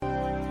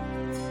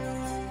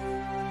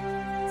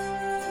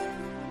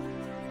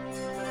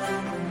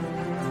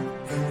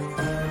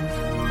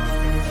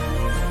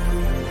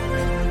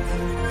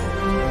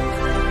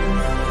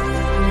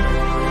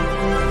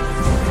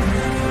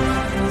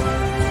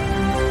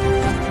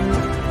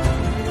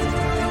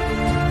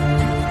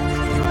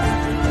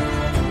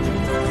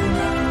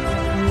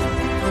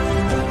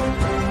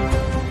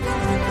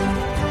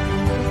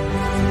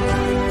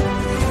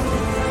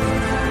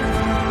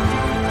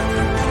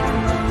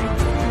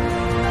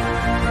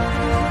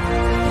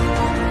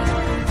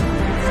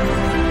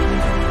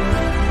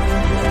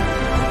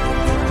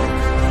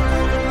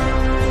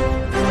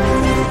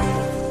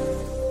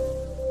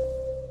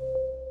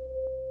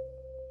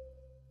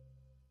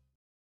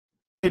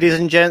Ladies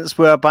and gents,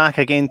 we're back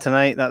again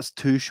tonight. That's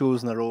 2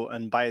 shows in a row.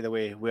 And by the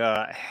way, we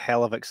are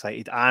hell of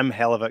excited. I'm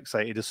hell of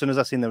excited. As soon as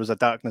I seen there was a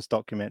Darkness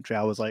documentary,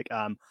 I was like,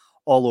 I'm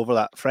all over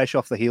that. Fresh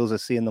off the heels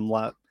of seeing them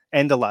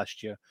end of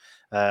last year.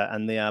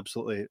 And they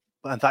absolutely,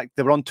 in fact,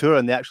 they were on tour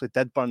and they actually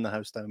did burn the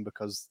house down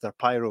because their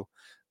pyro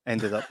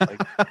ended up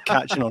like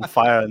catching on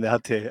fire and they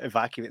had to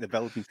evacuate the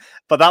building.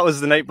 But that was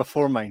the night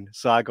before mine.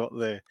 So I got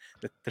the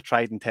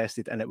tried and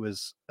tested and it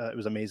was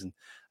amazing.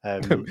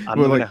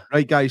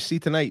 Right, guys, see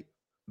tonight.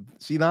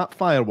 See that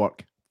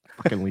firework?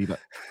 Fucking leave it.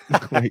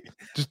 Like,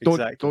 just don't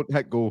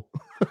hit go.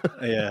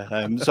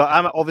 Yeah. So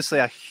I'm obviously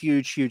a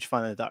huge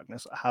fan of the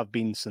Darkness. I have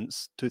been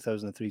since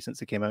 2003, since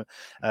it came out.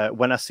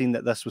 When I seen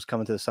that this was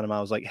coming to the cinema,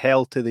 I was like,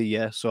 hell to the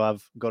yes. So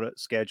I've got it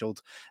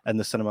scheduled in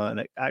the cinema,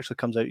 and it actually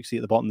comes out. You see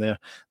at the bottom there,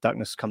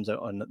 Darkness comes out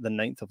on the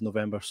 9th of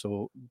November.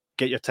 So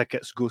get your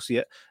tickets, go see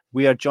it.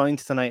 We are joined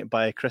tonight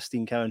by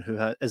Christine Cowin, who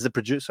is the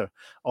producer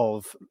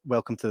of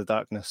Welcome to the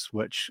Darkness,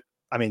 which,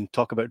 I mean,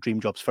 talk about dream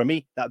jobs. For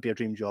me, that'd be a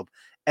dream job.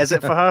 Is it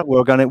for her?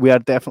 We are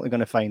definitely going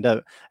to find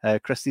out.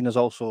 Christine has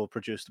also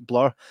produced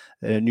Blur,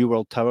 New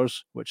World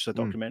Towers, which is a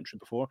documentary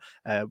before.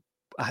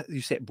 You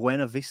said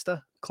Buena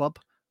Vista Club,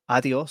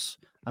 Adios.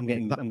 I'm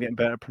getting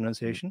better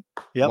pronunciation.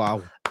 Yep.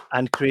 Wow.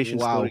 And Creation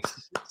Stories.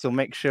 So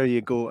make sure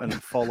you go and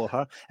follow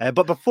her.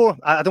 But before,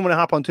 I don't want to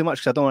harp on too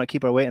much because I don't want to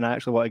keep her waiting. I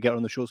actually want to get her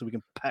on the show so we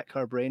can pick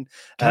her brain.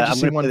 Can I just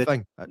say one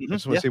thing? I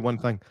just want to say one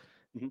thing.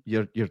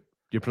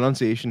 Your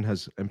pronunciation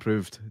has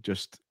improved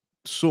just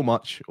so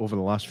much over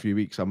the last few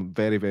weeks. I'm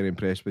very, very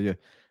impressed with you.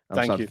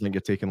 I'm starting to think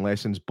you're taking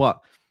lessons, but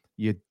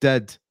you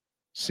did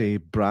say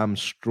Bram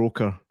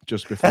Stoker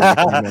just before you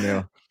came on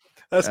air.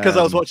 That's because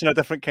I was watching a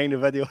different kind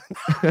of video.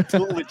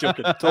 Totally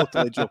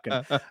joking.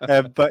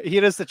 But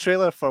here is the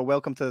trailer for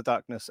Welcome to the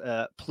Darkness.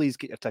 Please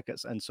get your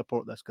tickets and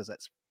support this because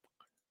it's...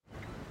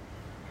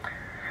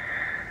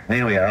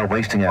 Here we are,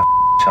 wasting our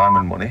time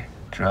and money,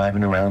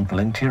 driving around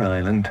Valentia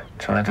Island,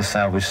 trying to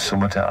salvage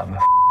somewhat out of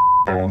the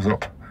balls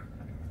up.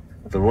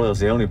 The Royal's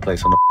the only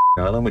place on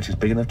the island which is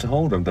big enough to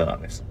hold them,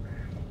 Darkness.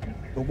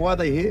 But why are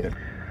they here?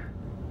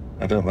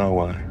 I don't know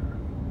why.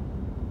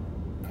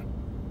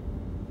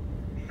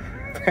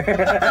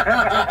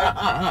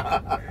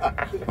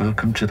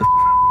 Welcome to the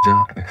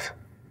darkness.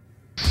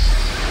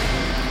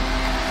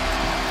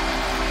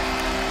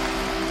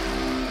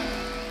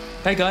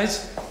 Hey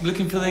guys,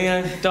 looking for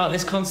the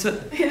Darkness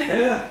concert?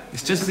 Yeah.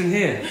 It's just in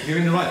here. You're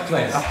in the right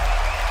place.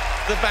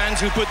 The band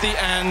who put the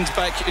 "and"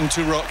 back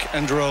into rock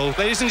and roll.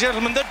 Ladies and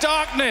gentlemen, the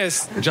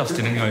Darkness!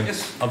 Justin, anyway,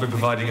 I'll be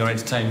providing your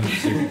entertainment.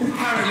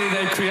 Apparently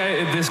they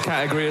created this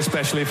category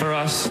especially for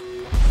us.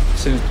 As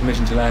soon as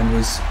Permission to Land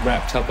was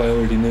wrapped up, I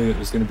already knew it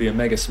was going to be a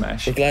mega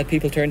smash. We're glad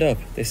people turned up.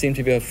 There seemed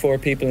to be about 4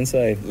 people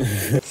inside.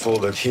 For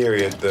the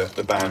period that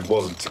the band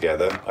wasn't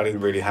together, I didn't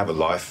really have a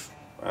life,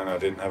 and I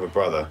didn't have a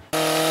brother.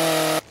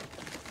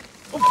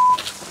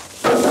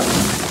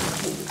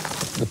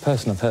 The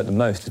person I've hurt the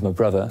most is my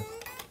brother.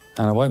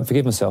 And I won't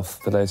forgive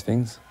myself for those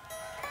things.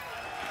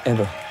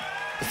 Ever.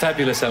 The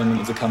fabulous element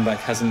of the comeback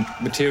hasn't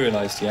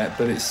materialised yet,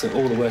 but it's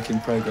all a work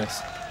in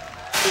progress.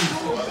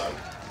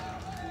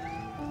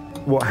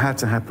 What had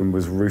to happen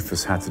was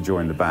Rufus had to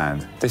join the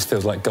band. This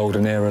feels like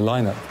golden era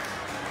lineup.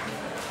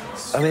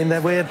 I mean,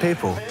 they're weird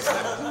people.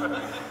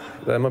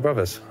 They're my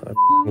brothers. I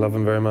love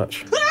them very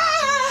much.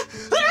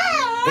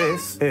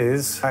 This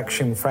is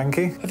Action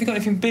Frankie. Have you got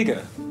anything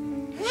bigger?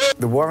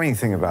 The worrying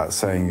thing about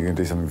saying you're going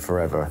to do something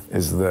forever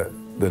is that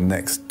the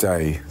next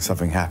day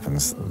something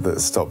happens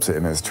that stops it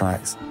in its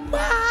tracks.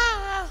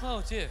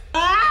 Oh dear.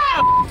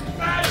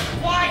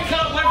 Why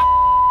can't my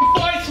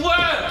voice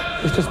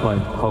work? It's just my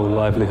whole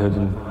livelihood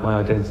and my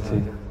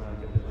identity.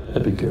 A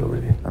big deal,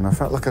 really. And I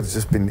felt like I'd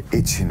just been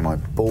itching my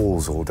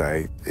balls all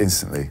day.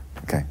 Instantly.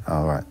 Okay,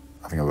 all right.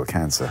 I think I've got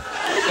cancer.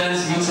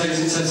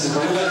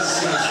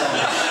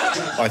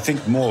 I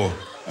think more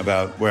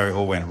about where it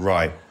all went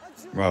right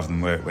rather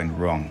than where it went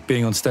wrong.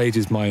 Being on stage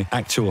is my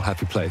actual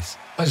happy place.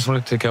 I just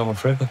want it to go on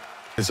forever.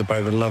 It's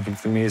about the love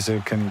of the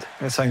music, and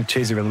it's something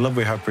cheesy, but the love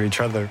we have for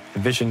each other, the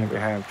vision that we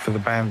have for the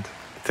band,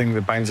 the thing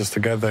that binds us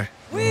together.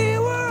 We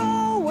were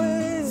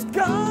always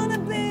gonna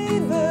be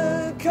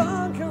the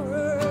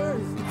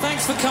conquerors.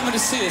 Thanks for coming to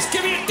see us.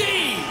 Give me a D!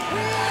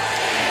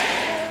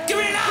 Give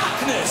me an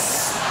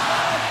Darkness!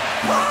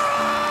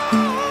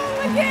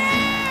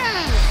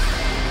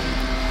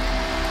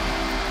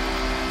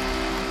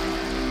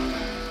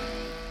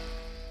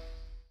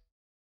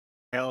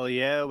 Hell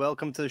yeah,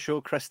 welcome to the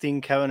show,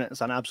 Christine Cowin.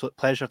 It's an absolute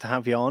pleasure to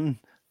have you on.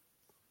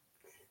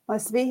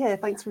 Nice to be here.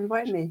 Thanks for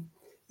inviting me.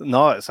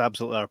 No, it's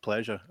absolutely our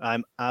pleasure.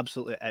 I'm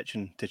absolutely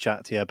itching to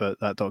chat to you about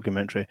that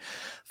documentary.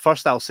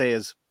 First, I'll say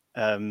is,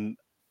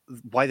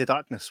 why the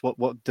Darkness? What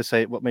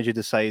made you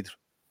decide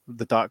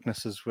the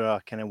Darkness is where I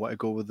kind of want to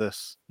go with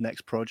this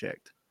next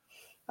project?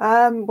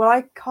 Well,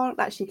 I can't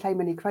actually claim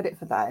any credit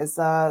for that. As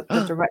the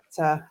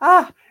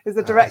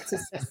director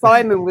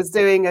Simon was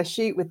doing a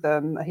shoot with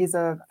them. He's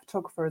a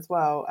photographer as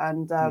well,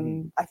 and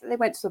I think they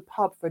went to a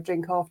pub for a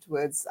drink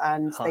afterwards,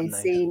 and they'd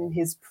seen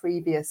his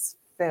previous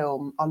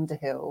film,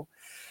 Underhill.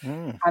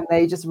 And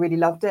they just really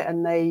loved it,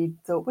 and they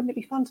thought, wouldn't it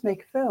be fun to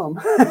make a film?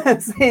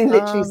 So they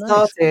literally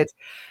started,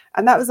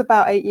 and that was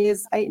about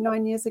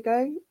 9 years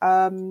ago.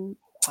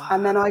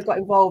 And then I got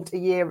involved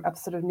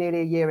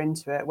nearly a year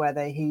into it, where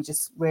he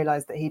just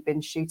realised that he'd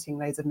been shooting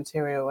loads of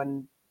material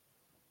and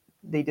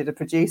needed a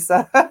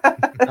producer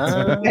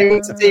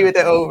to do with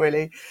it all,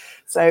 really.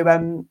 So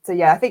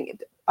yeah, I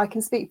think I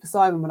can speak for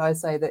Simon when I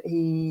say that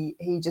he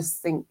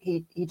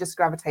just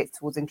gravitates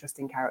towards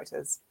interesting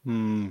characters.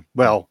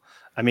 Well,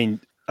 I mean,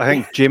 I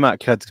think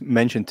J-Mac had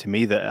mentioned to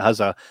me that it has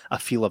a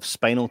feel of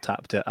Spinal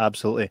Tap to it,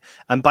 absolutely.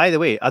 And by the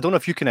way, I don't know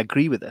if you can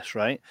agree with this,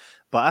 right?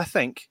 But I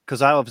think,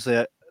 because I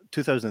obviously,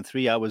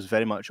 2003, I was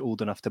very much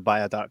old enough to buy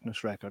a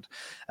Darkness record.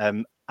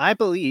 I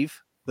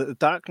believe that the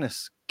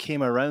Darkness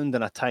came around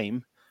in a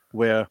time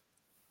where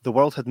the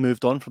world had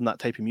moved on from that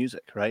type of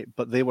music, right?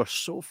 But they were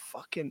so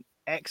fucking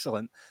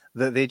excellent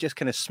that they just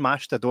kind of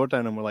smashed the door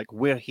down and were like,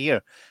 we're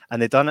here.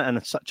 And they done it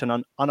in such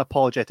an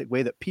unapologetic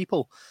way that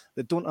people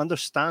that don't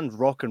understand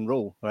rock and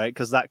roll, right,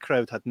 because that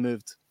crowd had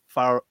moved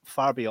far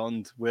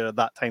beyond where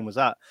that time was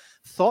at,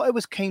 thought it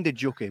was kind of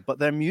jokey, but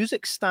their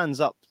music stands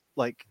up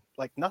like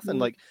nothing.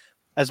 Like,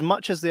 as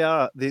much as they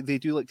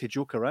do like to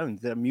joke around,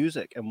 their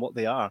music and what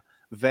they are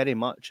very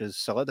much is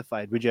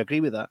solidified. Would you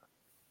agree with that?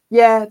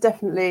 Yeah,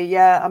 definitely.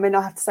 Yeah, I mean,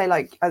 I have to say,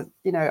 like,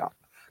 you know,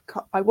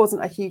 I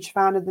wasn't a huge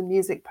fan of the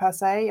music per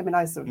se. I mean,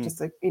 I sort of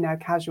just a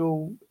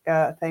casual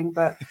thing,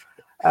 but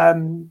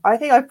I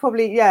think I've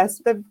probably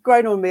they've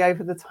grown on me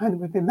over the time that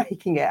we've been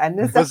making it, and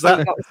there's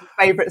definitely got some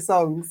favourite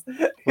songs.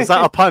 Was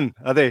that a pun?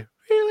 Are they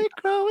really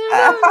growing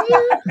on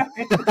you?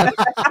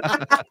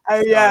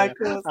 Oh yeah, of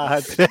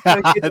course.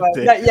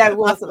 Yeah, it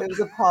was. It was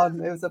a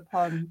pun. It was a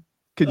pun.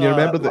 Can you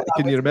remember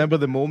Can you remember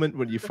the moment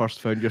when you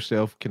first found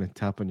yourself kind of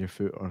tapping your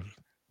foot or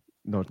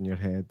nodding your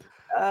head?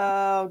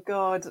 Oh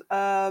God,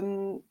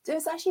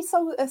 there's actually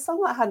a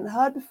song that I hadn't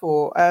heard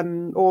before,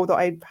 or that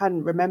I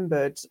hadn't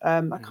remembered. I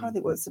can't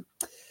think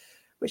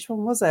which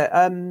one was it.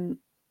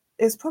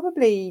 It was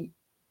probably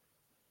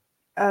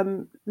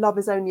 "Love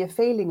Is Only a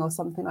Feeling" or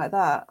something like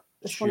that.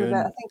 It's one of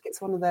their, I think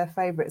it's one of their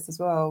favourites as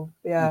well.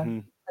 Yeah.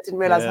 I didn't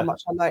realise how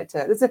much I liked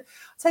it. I'll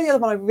tell you the other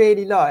one I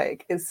really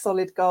like is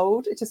 "Solid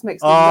Gold." It just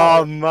makes me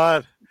laugh.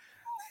 Man.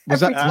 Is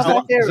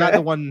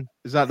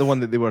that the one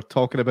that they were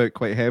talking about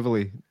quite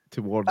heavily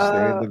towards the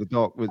end of the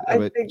doc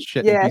about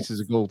shitting pieces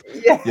of gold?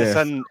 Yes. It's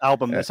in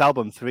album. It's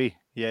album 3.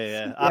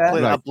 Yeah.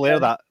 I blare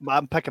that.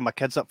 I'm picking my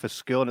kids up for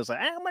school, and it's like,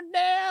 I'm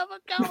never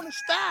gonna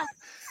stop.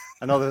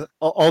 And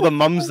all the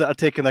mums that are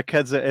taking their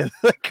kids out in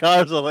the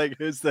cars are like,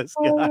 who's this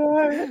guy?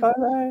 I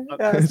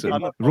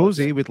know.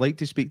 Rosie would like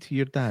to speak to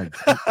your dad.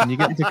 Can you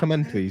get him to come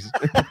in, please?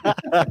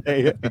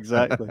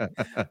 Exactly.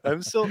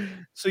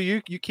 So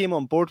you came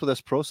on board with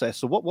this process.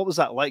 So what was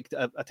that like?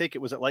 I take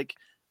it, was it like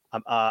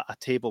a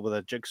table with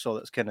a jigsaw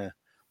that's kind of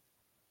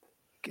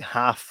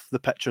half the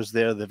pictures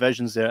there, the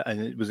visions there,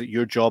 and was it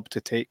your job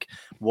to take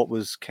what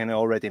was kind of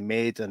already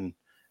made and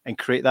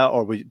create that,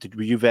 or were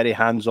you very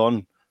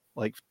hands-on,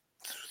 like,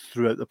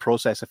 throughout the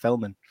process of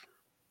filming?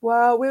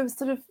 Well, we were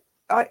sort of,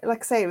 like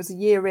I say, it was a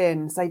year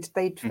in, so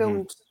they'd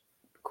filmed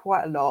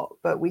quite a lot,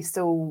 but we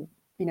still,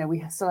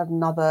 we still had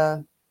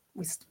another,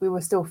 we were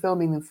still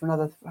filming them for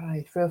another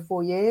 3 or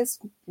 4 years,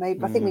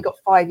 maybe. I think we got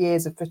 5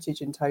 years of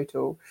footage in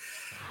total.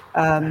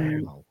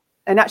 And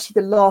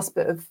actually the last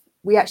bit of,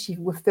 we actually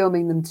were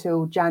filming them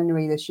till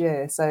January this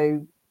year.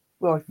 So,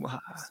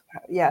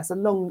 yeah, it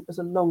was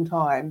a long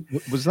time.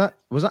 Was that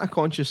a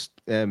conscious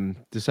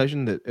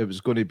decision that it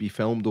was going to be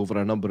filmed over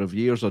a number of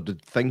years, or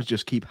did things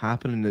just keep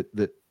happening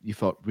that you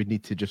thought we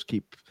need to just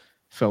keep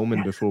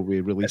filming before we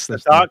release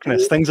this?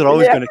 Darkness. Things are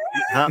always going to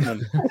keep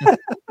happening.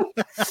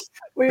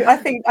 I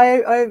think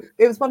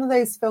it was one of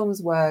those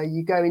films where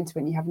you go into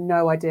it and you have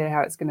no idea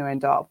how it's going to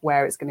end up,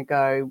 where it's going to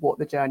go, what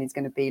the journey's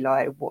going to be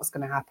like, what's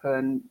going to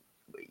happen.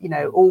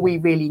 All we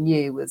really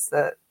knew was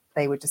that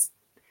they were just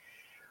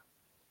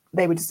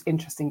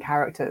interesting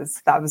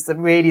characters. That was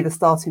really the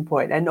starting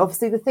point. And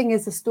obviously the thing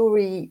is, the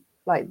story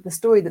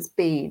that's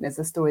been is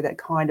a story that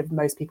kind of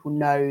most people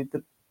know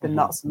the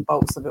nuts and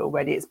bolts of it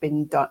already. It's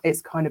been done.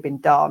 It's kind of been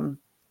done,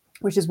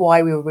 which is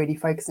why we were really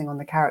focusing on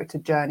the character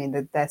journey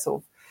and their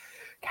sort of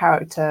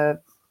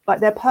character, like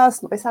their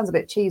personal, it sounds a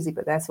bit cheesy,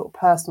 but their sort of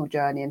personal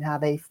journey and how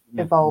they've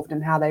evolved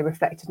and how they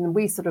reflected. And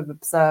we sort of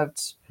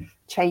observed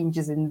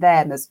changes in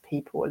them as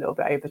people a little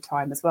bit over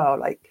time as well.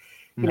 Like,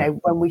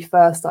 when we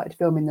first started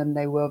filming them,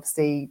 they were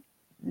obviously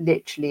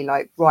literally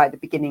like right at the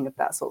beginning of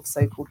that sort of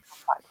so-called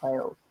black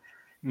trail.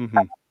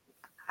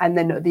 And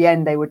then at the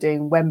end they were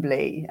doing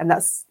Wembley, and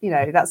that's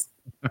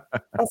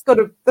got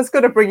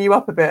to bring you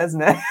up a bit,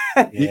 hasn't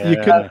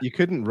it? You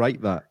couldn't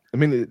write that. I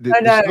mean,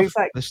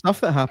 the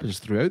stuff that happens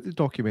throughout the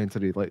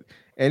documentary, like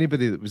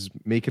anybody that was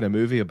making a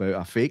movie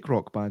about a fake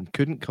rock band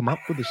couldn't come up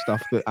with the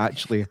stuff that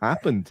actually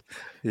happened.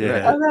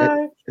 I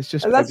know. It's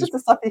just that's just the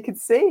stuff you could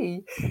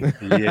see.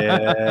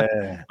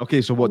 Yeah.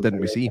 Okay, so what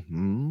didn't we see?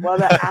 Well,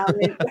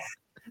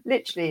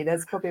 literally,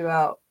 there's probably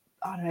about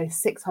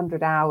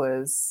 600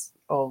 hours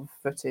of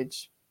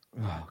footage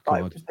Oh,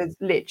 like, God. it's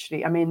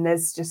literally, I mean,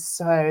 there's just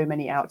so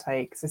many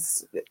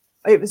outtakes.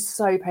 It was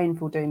so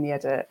painful doing the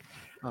edit.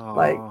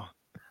 Like,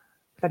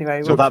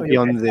 anyway, so that'll be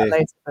on that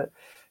later, but...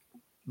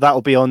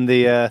 that'll be on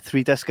the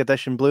 3-disc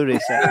edition Blu-ray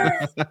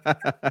set.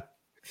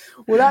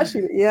 Well,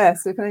 actually, yeah.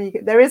 So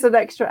there is an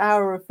extra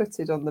hour of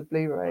footage on the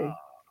Blu-ray,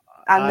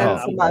 and then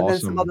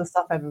there's some other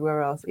stuff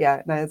everywhere else.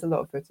 Yeah, no, there's a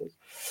lot of footage.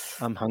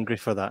 I'm hungry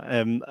for that.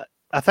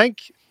 I think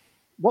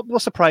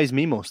what surprised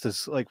me most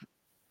is like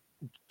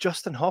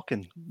Justin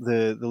Hawkin,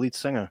 the lead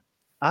singer.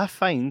 I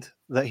find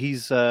that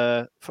he's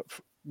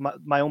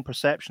my own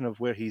perception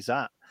of where he's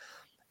at.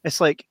 It's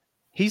like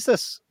he's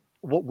this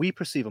what we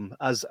perceive him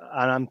as,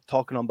 and I'm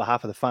talking on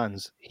behalf of the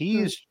fans.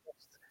 He's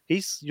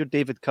your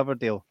David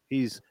Coverdale.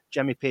 He's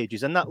Jimmy Page.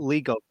 He's in that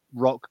league of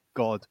rock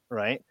god,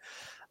 right?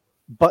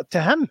 But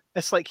to him,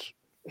 it's like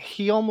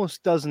he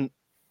almost doesn't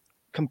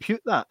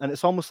compute that, and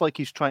it's almost like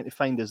he's trying to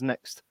find his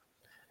next.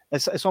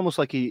 It's almost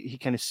like he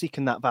kind of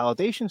seeking that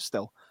validation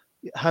still.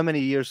 How many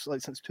years?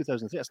 Like since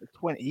 2003, it's like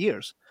 20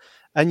 years,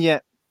 and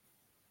yet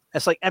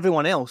it's like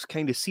everyone else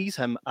kind of sees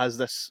him as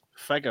this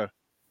figure,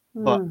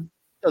 but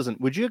doesn't.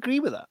 Would you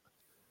agree with that?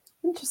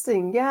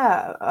 Interesting,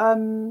 yeah.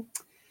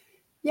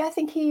 Yeah, I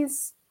think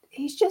he's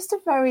just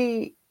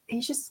very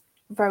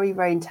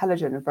very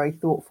intelligent and very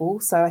thoughtful.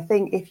 So I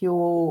think if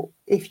you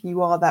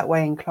are that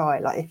way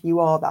inclined, like if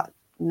you are that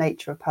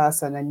nature of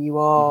person and you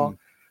are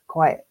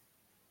quite,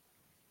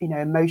 you know,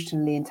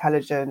 emotionally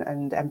intelligent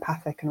and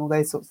empathic and all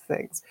those sorts of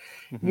things,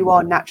 you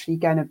are naturally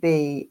going to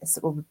be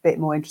sort of a bit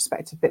more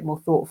introspective, a bit more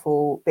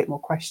thoughtful, a bit more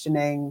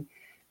questioning,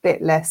 a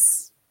bit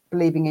less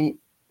believing in.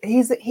 He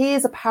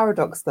is a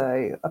paradox,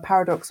 though, a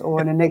paradox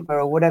or an enigma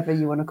or whatever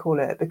you want to call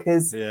it,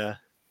 because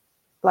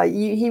like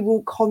he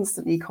will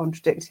constantly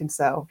contradict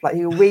himself. Like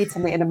he'll read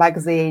something in a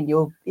magazine.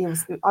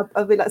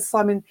 I'll be like,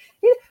 Simon,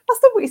 that's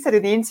not what he said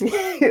in the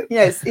interview. He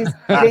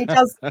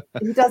does. I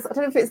don't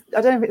know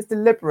if it's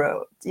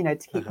deliberate, you know,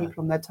 to keep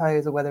people on their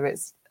toes, or whether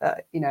it's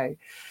you know,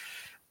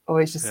 or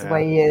it's just the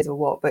way he is, or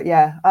what. But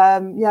yeah, I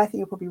think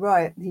you're probably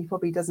right. He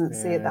probably doesn't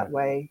see it that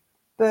way.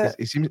 But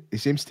he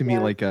seems to me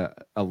like a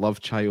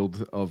love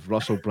child of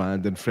Russell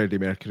Brand and Freddie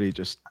Mercury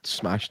just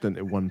smashed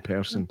into one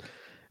person.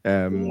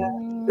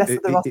 Less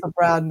of the Russell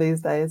Brand these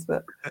days,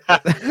 but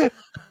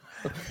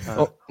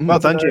well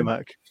done, J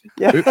Mac.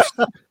 Yeah. Oops.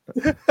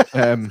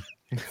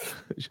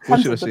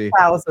 What should I say?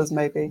 Thousands,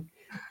 maybe.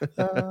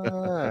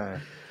 I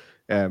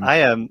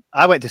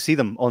went to see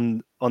them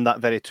on that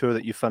very tour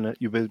that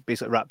you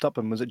basically wrapped up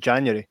in. Was it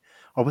January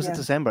or was it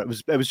December?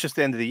 It was just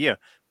the end of the year.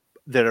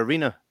 Their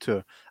arena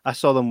tour. I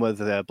saw them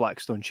with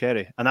Blackstone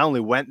Cherry, and I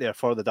only went there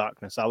for the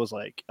Darkness. I was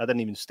like, I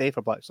didn't even stay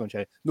for Blackstone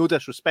Cherry. No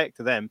disrespect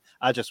to them,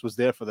 I just was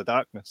there for the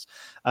Darkness,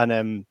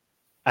 and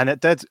it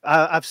did.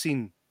 I've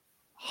seen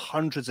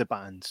hundreds of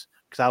bands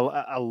because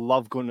I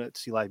love going to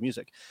see live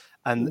music,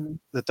 and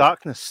the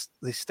Darkness,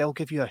 they still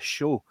give you a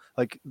show.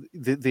 Like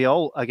they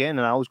all, again,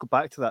 and I always go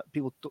back to that.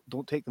 People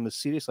don't take them as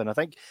seriously, and I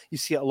think you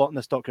see it a lot in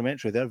this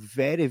documentary. They're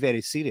very,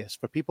 very serious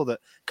for people that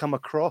come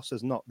across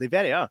as not. They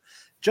very are.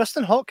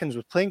 Justin Hawkins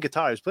was playing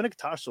guitar. He was playing a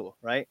guitar solo,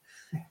 right?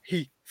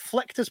 He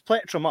flicked his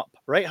plectrum up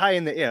right high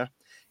in the air,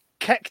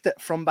 kicked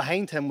it from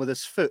behind him with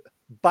his foot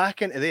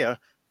back into the air,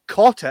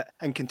 caught it,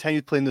 and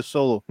continued playing the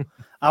solo.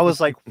 I was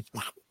like,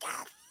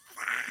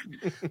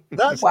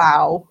 that's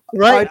wow,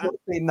 right? I've not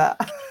seen that.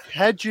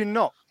 Had you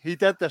not? He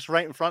did this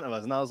right in front of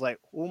us, and I was like,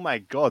 oh my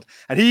God.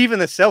 And he even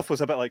himself was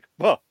a bit like,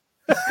 whoa.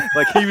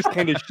 Like he was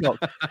kind of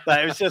shocked.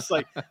 But it was just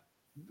like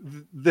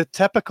the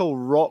typical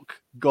rock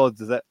god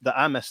that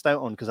I missed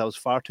out on because I was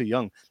far too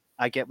young.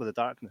 I get with the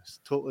Darkness.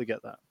 Totally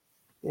get that.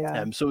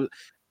 Yeah. So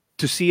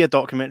to see a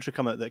documentary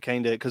come out that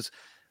kind of, because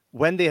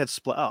when they had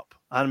split up,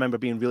 I remember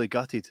being really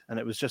gutted, and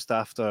it was just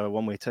after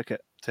One Way Ticket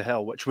to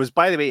Hell, which was,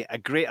 by the way, a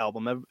great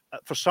album.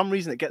 For some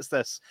reason, it gets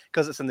this,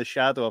 because it's in the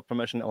shadow of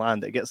Permission to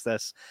Land, it gets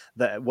this,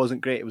 that it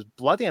wasn't great. It was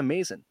bloody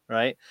amazing,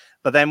 right?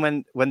 But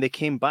then when they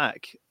came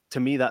back,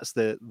 to me, that's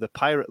the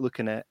pirate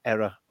looking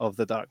era of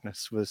the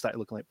Darkness, where they started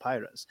looking like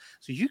pirates.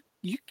 So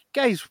you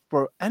guys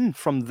were in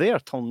from there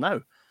till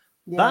now.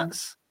 Yeah.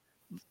 That's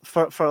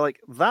for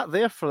like that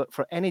there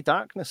for any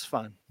Darkness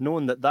fan,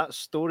 knowing that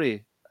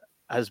story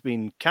has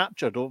been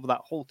captured over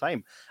that whole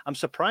time. I'm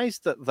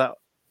surprised that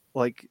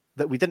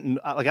we didn't,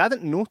 like, I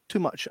didn't know too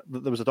much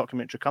that there was a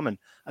documentary coming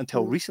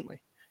until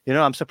recently. You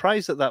know, I'm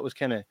surprised that was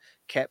kind of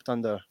kept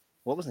under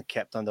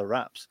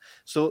wraps.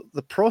 So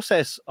the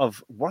process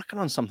of working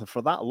on something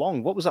for that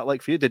long, what was that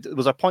like for you?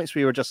 Was there points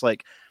where you were just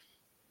like,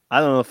 I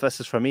don't know if this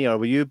is for me, or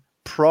were you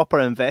proper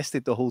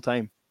invested the whole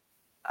time?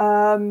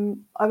 I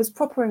was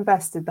proper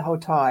invested the whole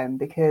time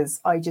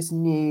because I just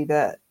knew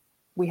that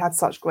we had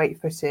such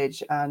great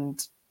footage,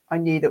 and I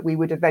knew that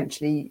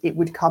it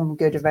would come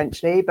good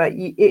eventually, but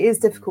it is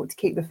difficult to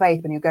keep the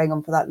faith when you're going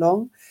on for that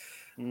long.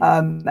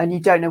 And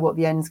you don't know what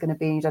the end's going to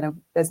be. You don't know,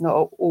 there's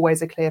not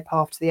always a clear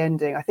path to the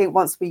ending. I think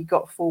once we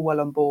got full well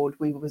on board,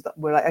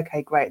 we're like,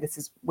 okay, great.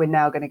 We're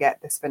now going to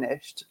get this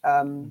finished.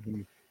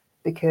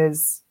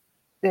 Because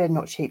they're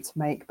not cheap to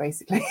make,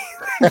 basically.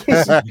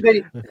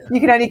 you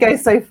can only go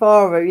so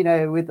far, you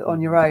know, with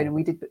on your own. And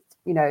we did,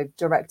 you know,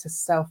 directors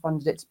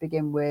self-funded it to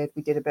begin with.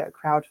 We did a bit of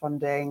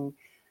crowdfunding.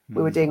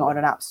 We were doing it on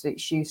an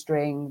absolute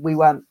shoestring. We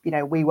weren't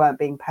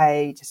being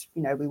paid. Just,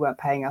 you know, we weren't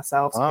paying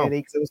ourselves really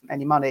because there wasn't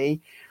any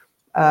money.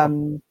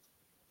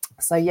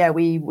 So yeah,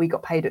 we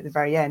got paid at the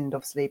very end,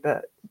 obviously,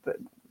 but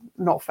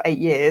not for 8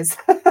 years,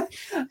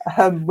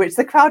 which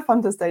the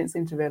crowdfunders don't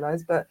seem to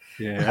realise. But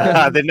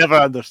they never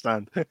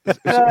understand.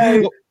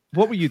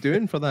 What were you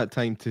doing for that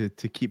time to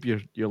keep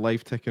your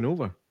life ticking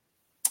over?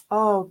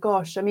 Oh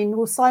gosh, I mean,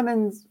 well,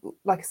 Simon's,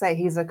 like I say,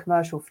 he's a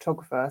commercial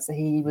photographer, so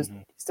he was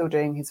still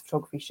doing his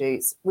photography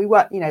shoots. We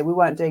weren't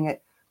doing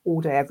it all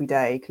day, every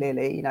day.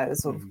 Clearly, you know, it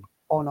was sort of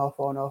on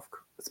off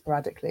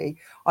sporadically.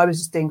 I was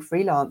just doing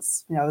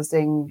freelance. You know, I was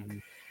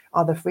doing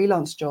other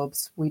freelance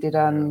jobs. We did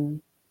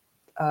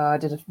I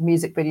did a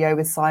music video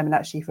with Simon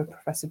actually for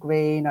Professor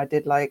Green. I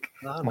did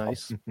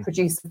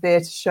produced the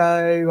theatre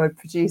show. I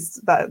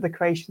produced the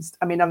creations.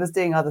 I mean, I was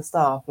doing other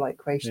stuff like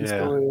creation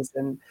stories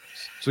and.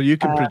 So you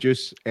can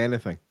produce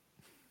anything.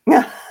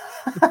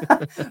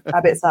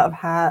 Rabbits out of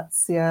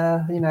hats,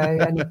 yeah, you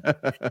know,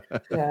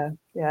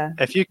 yeah.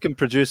 If you can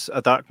produce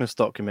a darkness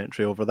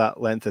documentary over that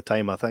length of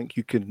time, I think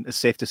you can. It's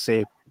safe to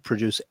say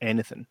produce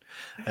anything.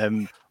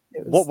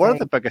 What were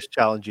the biggest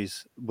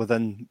challenges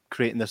within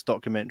creating this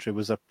documentary?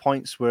 Was there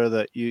points where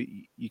that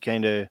you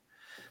kind of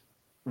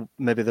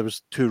maybe there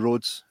was two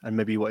roads and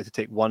maybe you wanted to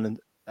take one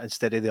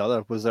instead of the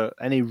other? Was there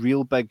any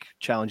real big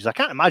challenges? I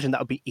can't imagine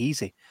that would be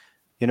easy,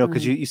 you know,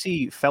 because you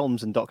see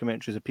films and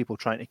documentaries of people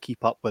trying to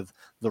keep up with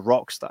the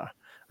rock star,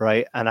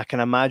 right? And I can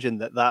imagine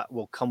that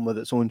will come with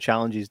its own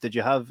challenges. Did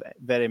you have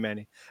very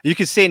many? You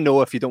can say no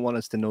if you don't want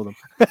us to know them.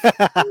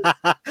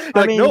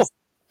 I mean, no.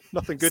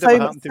 Nothing good ever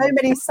happened to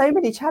me. So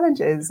many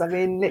challenges. I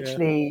mean,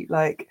 literally,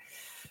 there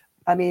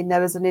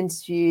was an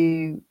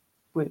interview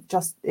with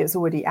it was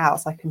already out,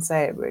 so I can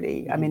say it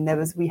really. I mean,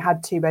 we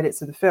had 2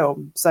 edits of the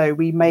film, so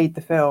we made the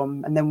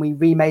film and then we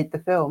remade the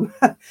film.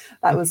 that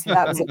was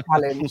a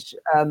challenge.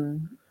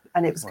 And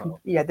it was,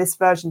 this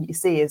version that you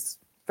see is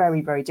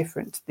very, very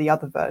different to the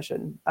other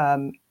version.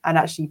 And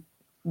actually,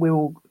 we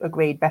all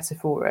agreed better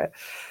for it.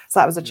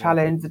 So that was a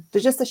challenge.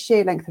 Just the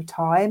sheer length of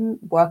time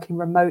working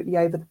remotely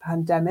over the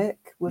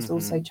pandemic was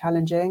also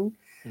challenging.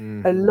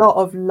 A lot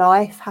of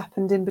life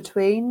happened in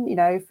between, you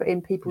know,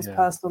 in people's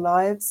personal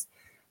lives.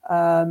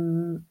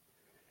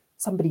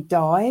 Somebody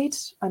died.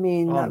 I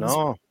mean,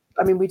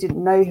 we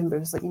didn't know him, but it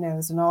was like, you know,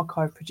 as an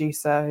archive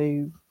producer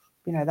who,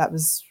 you know, that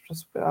was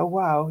just, oh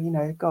wow, you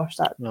know, gosh,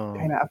 that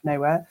came out of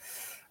nowhere.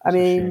 I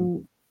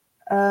mean,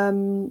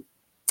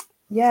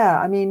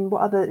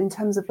 what other, in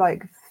terms of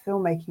like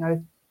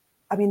filmmaking,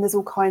 I mean, there's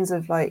all kinds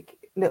of like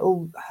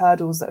little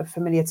hurdles that are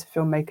familiar to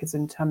filmmakers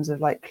in terms of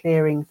like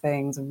clearing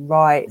things and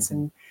rights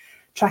and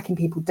tracking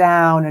people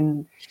down.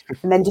 And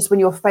then just when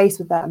you're faced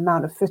with that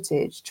amount of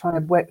footage, trying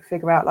to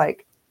figure out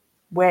like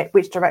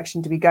which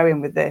direction do we go in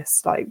with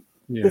this? Like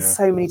there's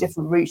so many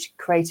different routes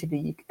creatively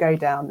you could go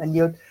down, and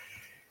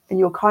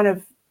you're kind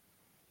of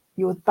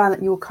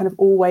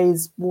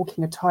always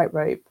walking a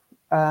tightrope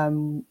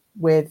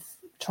with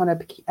trying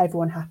to keep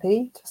everyone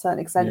happy to a certain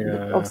extent.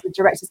 Obviously the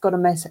director's got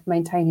to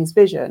maintain his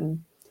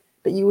vision,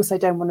 but you also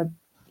don't want to,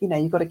 you know,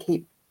 you've got to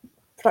keep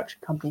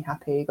production company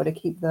happy, you've got to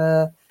keep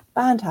the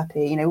band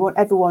happy, you know, want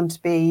everyone to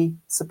be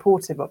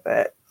supportive of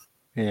it,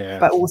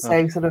 but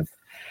also sort of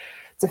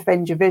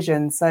defend your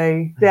vision.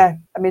 So I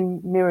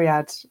mean,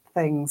 myriad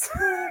things.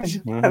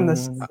 And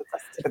that's the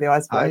tip of the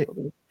iceberg.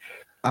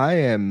 I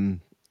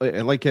am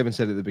like Kevin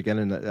said at the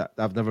beginning,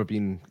 I've never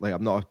been like,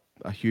 I'm not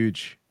a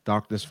huge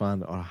Darkness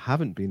fan, or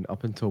haven't been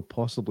up until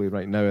possibly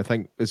right now. I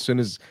think as soon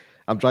as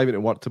I'm driving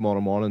to work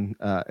tomorrow morning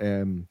at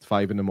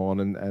 5 a.m,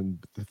 and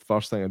the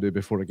first thing I do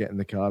before I get in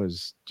the car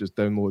is just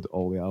download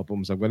all the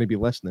albums. I'm going to be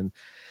listening.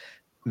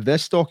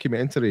 This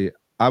documentary,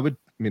 I would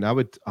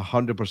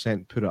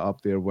 100% put it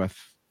up there with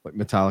like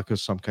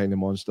Metallica's Some Kind of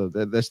Monster.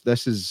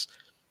 This is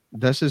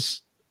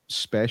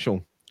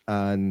special,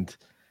 and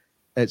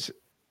it's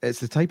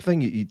the type of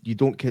thing you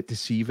don't get to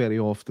see very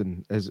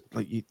often. Is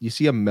like you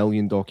see a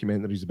million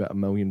documentaries about a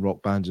million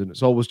rock bands, and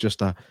it's always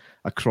just a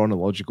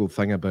chronological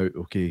thing about,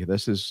 okay,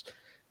 this is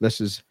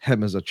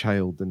him as a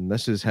child, and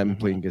this is him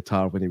playing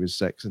guitar when he was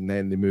 6, and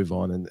then they move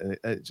on. And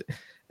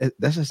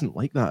this isn't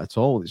like that at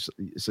all.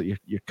 It's like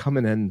you're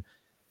coming in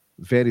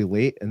very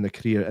late in the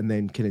career and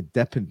then kind of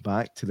dipping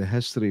back to the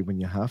history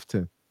when you have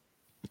to,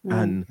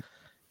 and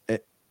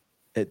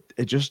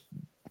it just.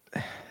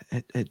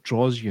 It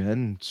draws you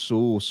in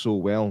so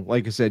well.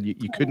 Like I said,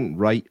 you couldn't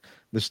write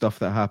the stuff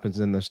that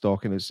happens in this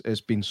doc, and it's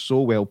been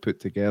so well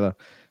put together.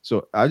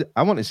 So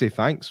I want to say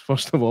thanks,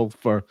 first of all,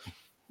 for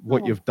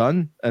what you've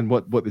done and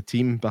what the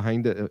team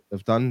behind it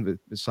have done, with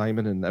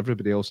Simon and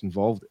everybody else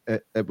involved.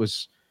 It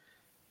was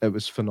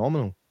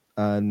phenomenal,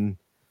 and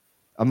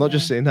I'm not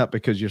just saying that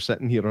because you're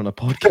sitting here on a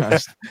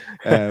podcast.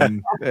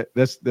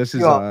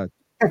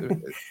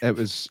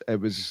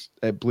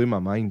 It blew my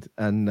mind.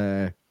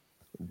 And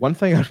one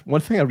thing I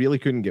really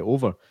couldn't get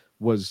over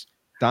was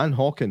Dan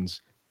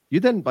Hawkins You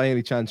didn't by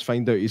any chance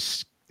find out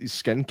his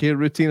skincare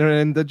routine or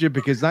anything, did you?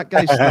 Because that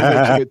guy's still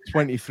looks about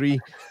 23.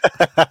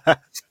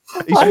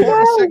 He's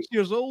 46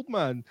 years old,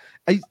 man.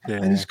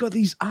 And he's got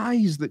these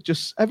eyes that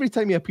just every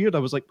time he appeared, I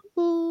was like,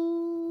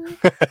 oh.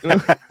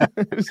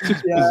 It was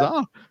just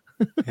bizarre.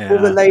 All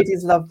the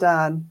ladies love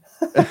Dan.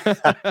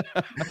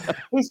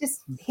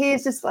 he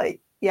is just like,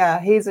 he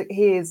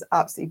is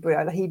absolutely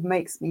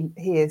brilliant.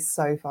 He is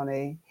so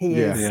funny. He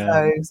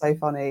is so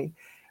funny.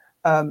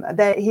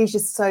 He's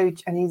just so,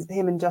 and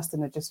him and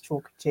Justin are just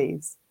chalk and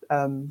cheese.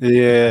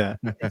 They're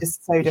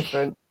just so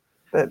different.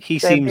 But he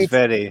seems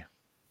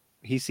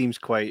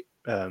quite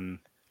a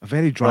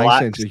very dry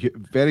relaxed.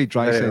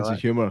 sense of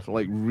humor,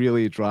 like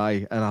really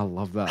dry, and I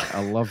love that.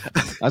 I love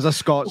as a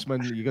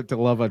Scotsman, you get to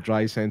love a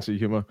dry sense of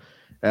humor.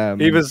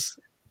 He was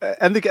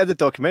in the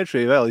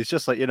documentary. Well, he's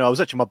just like, I was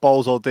itching my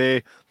balls all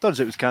day. Turns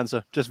out it was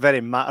cancer. Just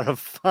very matter of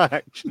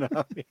fact. You know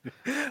what I mean?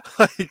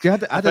 Like,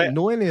 I didn't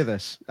know any of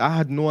this. I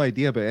had no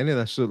idea about any of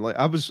this. So like,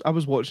 I was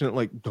watching it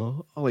like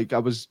I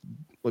was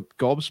like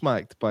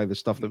gobsmacked by the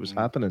stuff that was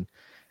happening,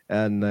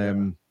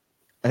 and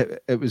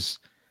it was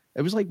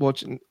like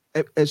watching.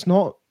 It's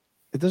not.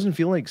 It doesn't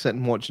feel like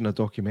sitting watching a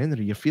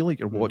documentary. You feel like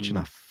you're watching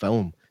a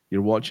film.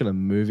 You're watching a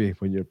movie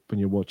when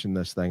you're watching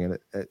this thing, and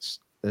it's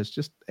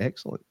just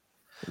excellent.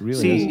 It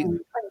really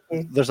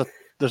is.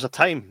 There's a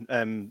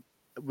time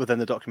within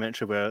the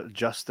documentary where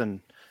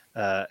Justin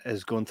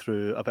is going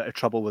through a bit of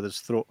trouble with his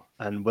throat,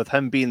 and with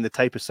him being the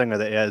type of singer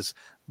that he is,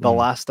 the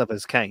last of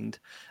his kind.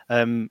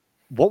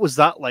 What was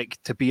that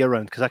like to be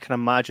around? Because I can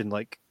imagine,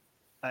 like,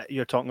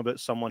 you're talking about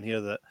someone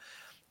here that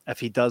if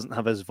he doesn't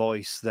have his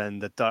voice, then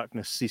the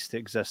darkness ceased to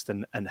exist,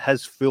 and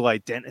his full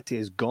identity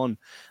is gone.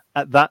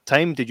 At that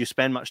time, did you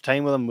spend much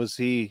time with him? Was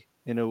he,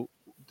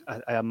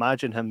 I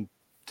imagine him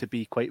to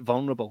be quite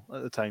vulnerable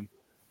at the time.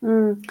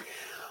 I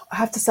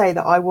have to say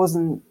that I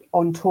wasn't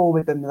on tour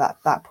with them at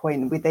that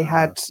point. They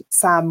had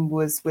Sam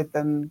was with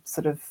them,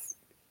 sort of.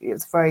 It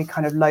was very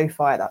kind of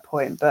lo-fi at that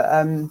point, but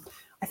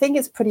I think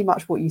it's pretty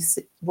much what you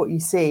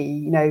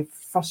see.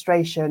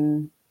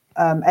 Frustration.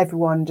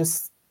 Everyone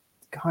just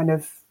kind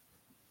of,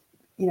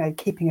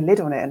 keeping a lid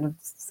on it, and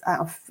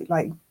out of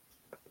like.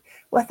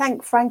 Well, I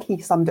think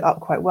Frankie summed it up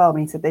quite well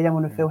when he said they don't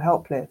want to feel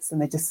helpless,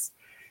 and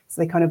so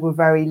they kind of were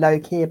very low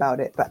key about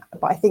it. But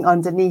I think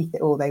underneath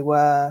it all, they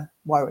were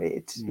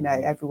worried.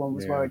 Everyone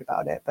was worried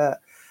about it.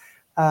 But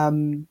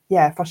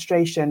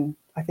frustration,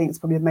 I think, is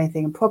probably the main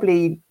thing, and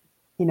probably,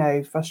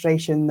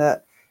 frustration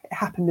that it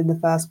happened in the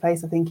first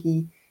place. I think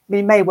it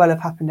may well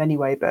have happened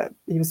anyway, but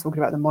he was talking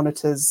about the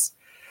monitors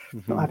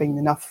not having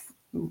enough,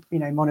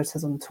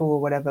 monitors on tour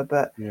or whatever.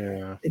 But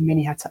it mean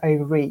he had to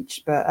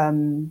overreach. But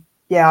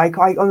I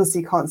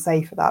honestly can't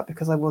say for that,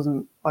 because I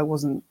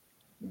wasn't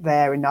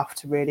there enough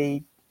to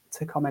really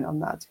to comment on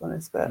that, to be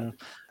honest. But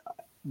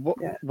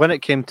when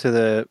it came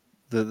to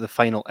the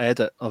final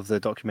edit of the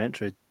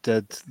documentary,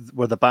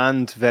 were the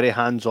band very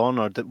hands-on,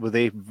 or were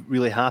they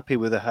really happy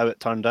with how it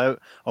turned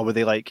out, or were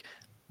they like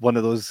one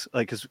of those,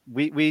 like, because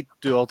we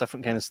do all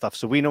different kind of stuff,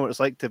 so we know what it's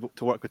like to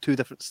work with two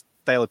different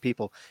style of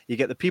people. You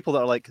get the people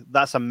that are like,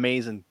 that's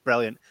amazing,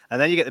 brilliant, and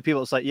then you get the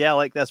people that's like, yeah, I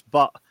like this,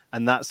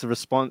 and that's the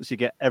response you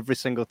get every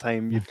single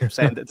time you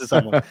send it to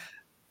someone.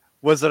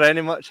 Was there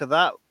any much of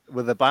that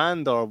with the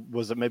band, or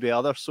was it maybe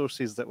other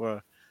sources that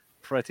were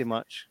pretty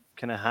much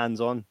kind of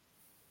hands-on?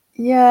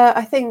 Yeah,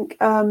 I think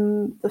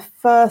the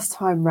first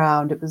time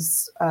round, it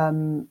was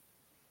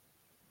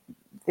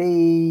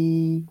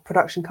the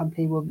production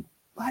company were,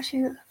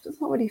 actually,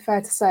 it's not really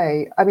fair to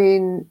say. I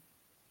mean,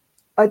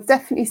 I'd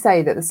definitely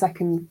say that the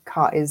second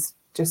cut is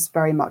just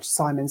very much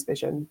Simon's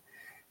vision,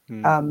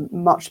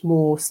 much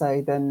more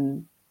so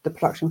than the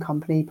production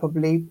company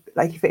probably.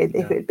 Like if it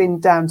had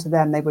been down to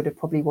them, they would have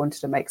probably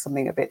wanted to make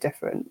something a bit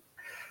different.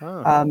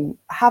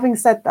 Having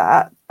said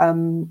that,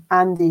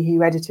 Andy,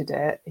 who edited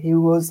it,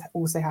 who was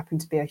also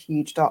happened to be a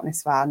huge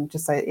Darkness fan,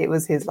 just so it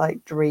was his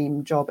like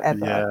dream job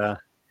ever,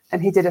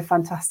 and he did a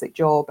fantastic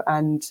job.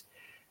 And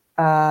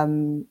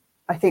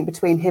I think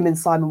between him and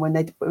Simon, when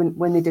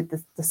they did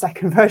the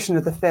second version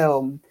of the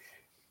film,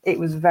 it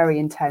was very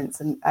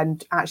intense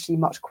and actually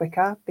much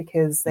quicker,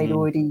 because they'd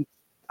already,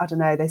 I don't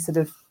know,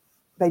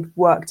 they'd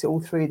worked it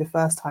all through the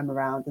first time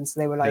around, and so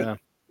they were like,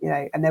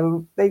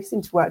 and they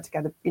seemed to work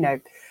together,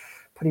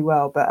 pretty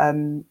well. But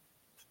I've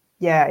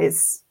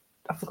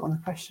forgotten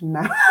the question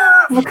now.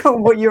 I've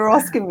forgotten what you were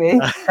asking me.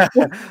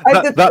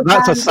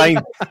 That's a sign.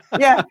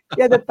 I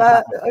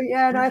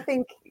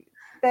think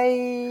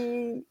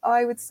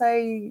I would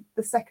say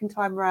the second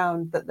time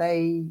round that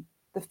the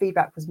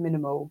feedback was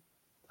minimal,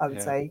 I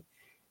would say,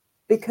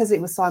 because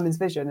it was Simon's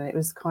vision and it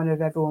was kind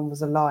of, everyone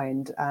was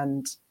aligned,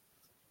 and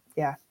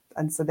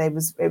so it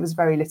was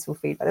very little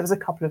feedback. There was a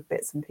couple of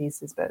bits and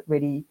pieces, but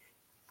really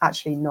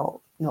actually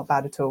not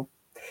bad at all.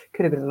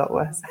 Could have been a lot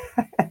worse.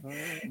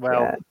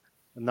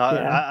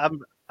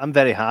 I'm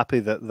very happy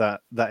that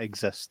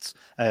exists.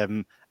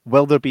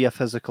 Will there be a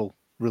physical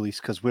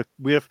release? Because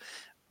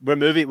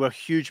we're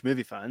huge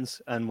movie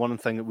fans, and one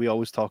thing that we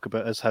always talk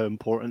about is how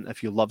important,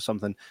 if you love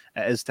something,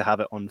 it is to have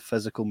it on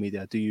physical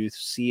media. Do you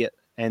see it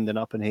ending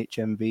up in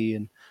HMV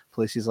and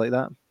places like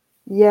that?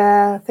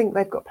 Yeah, I think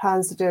they've got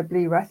plans to do a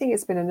Blu-ray. I think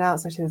it's been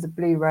announced actually there's a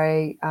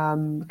Blu-ray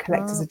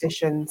collector's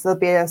edition. So there'll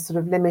be a sort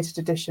of limited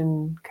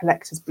edition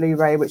collector's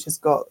Blu-ray, which has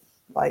got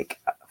like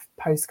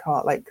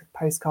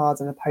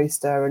postcards and a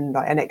poster and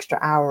like an extra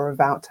hour of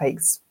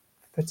outtakes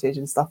footage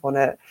and stuff on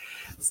it.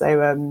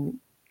 So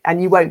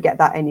and you won't get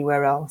that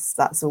anywhere else.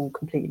 That's all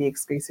completely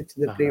exclusive to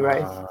the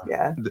Blu-ray.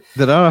 Yeah,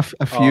 there are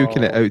a few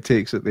kind of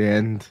outtakes at the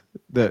end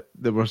that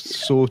were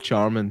so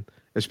charming,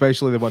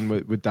 especially the one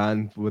with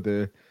Dan with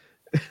the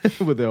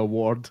with the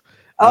award.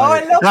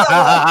 I love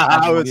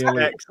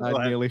that one.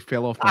 I nearly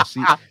fell off my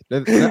seat.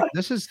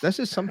 This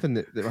is something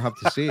that I have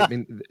to say. I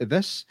mean,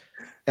 this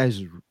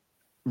is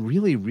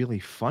really, really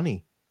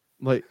funny.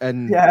 Like,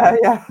 and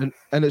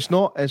it's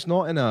not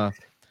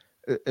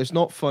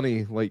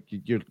funny like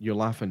you're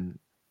laughing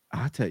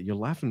at it. You're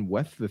laughing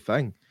with the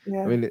thing.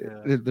 Yeah. I mean,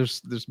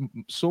 there's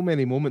so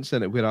many moments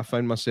in it where I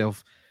found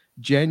myself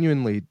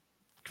genuinely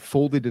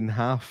folded in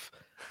half,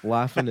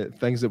 laughing at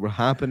things that were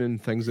happening,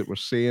 things that were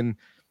saying.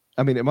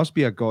 I mean, it must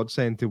be a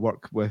godsend to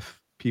work with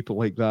people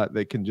like that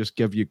can just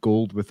give you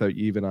gold without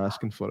you even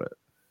asking for it.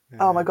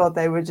 Oh my God,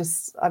 they were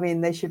just, I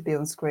mean, they should be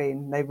on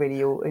screen. They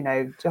really all,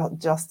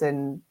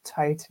 Justin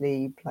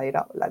totally played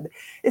up. Like,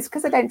 it's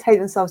because they don't take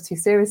themselves too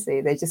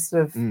seriously. They just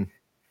sort of,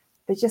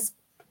 they're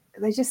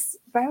just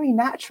very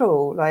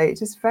natural, like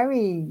just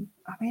very,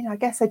 I mean, I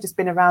guess they've just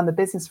been around the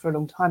business for a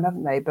long time,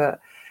 haven't they?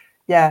 But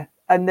yeah.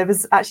 And that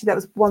was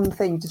one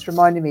thing just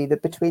reminded me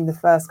that between the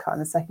first cut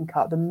and the second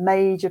cut, the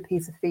major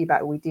piece of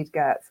feedback we did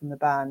get from the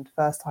band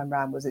first time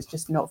round was it's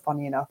just not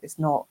funny enough. It's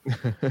not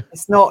us,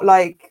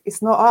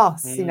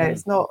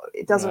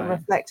 it doesn't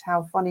reflect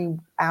how funny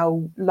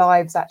our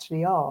lives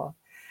actually are.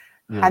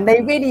 Yeah. And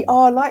they really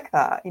are like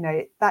that.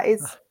 That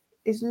is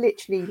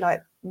literally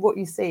like what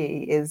you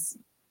see is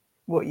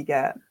what you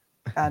get.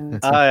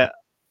 And I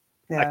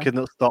could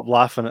not stop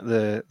laughing at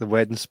the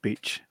wedding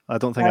speech. I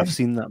don't think I've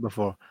seen that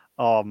before.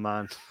 Oh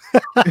man.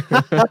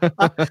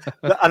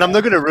 And I'm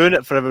not going to ruin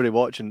it for everybody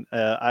watching.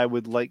 I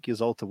would like you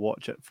all to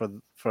watch it for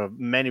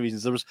many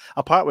reasons. There was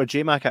a part where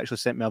J-Mac actually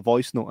sent me a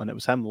voice note, and it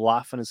was him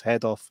laughing his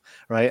head off,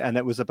 right? And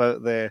it was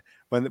about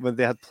when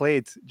they had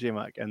played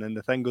J-Mac, and then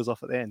the thing goes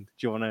off at the end.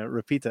 Do you want to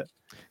repeat it?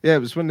 Yeah, it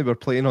was when they were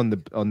playing on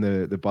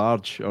the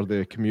barge or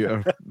the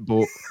commuter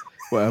boat,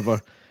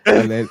 whatever.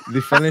 And then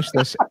they finished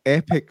this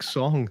epic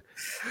song,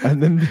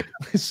 and then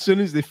as soon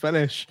as they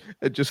finish,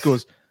 it just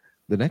goes,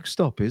 "The next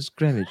stop is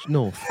Greenwich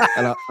North,"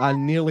 and I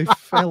nearly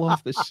fell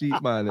off the seat,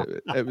 man.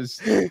 It was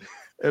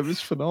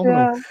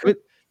phenomenal. Yeah.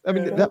 I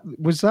mean, that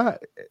was like,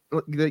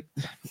 I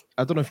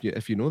don't know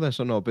if you know this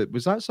or not, but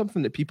was that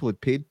something that people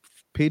had paid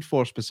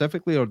for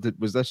specifically, or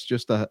was this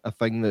just a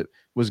thing that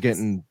was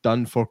getting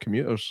done for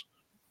commuters?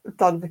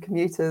 Done for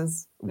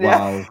commuters.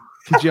 Wow. Yeah.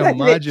 Could you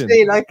imagine?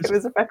 Literally, like it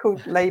was a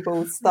record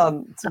label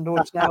stunt to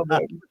launch an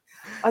album.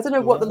 I don't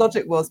know what the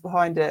logic was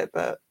behind it,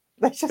 but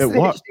they just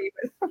literally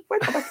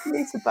went on a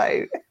commuter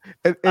boat.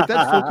 It did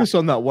focus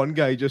on that one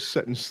guy just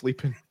sitting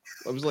sleeping.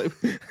 I was like,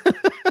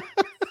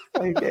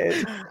 so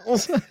good.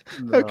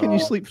 How can you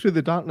sleep through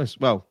the darkness?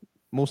 Well,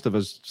 most of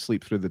us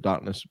sleep through the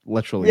darkness,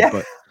 literally,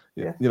 but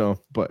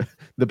but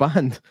the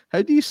band,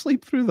 how do you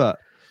sleep through that?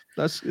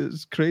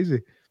 It's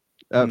crazy.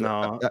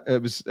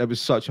 It was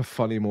such a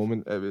funny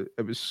moment.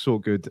 It was so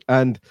good,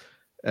 and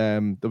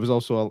there was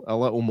also a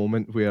little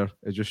moment where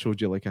it just showed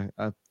you like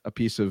a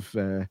piece of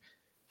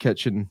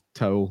kitchen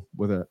towel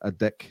with a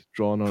dick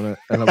drawn on it,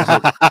 and I was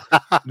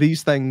like,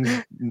 these things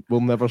will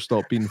never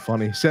stop being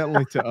funny.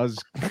 Certainly to us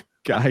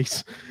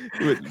guys,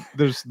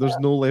 there's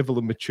no level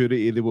of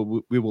maturity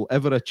that we will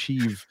ever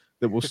achieve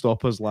that will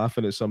stop us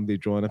laughing at somebody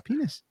drawing a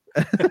penis.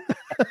 I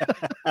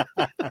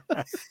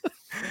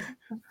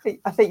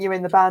think you're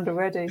in the band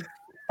already.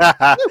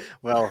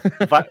 Well,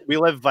 we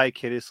live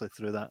vicariously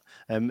through that.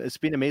 It's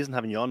been amazing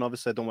having you on.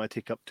 Obviously, I don't want to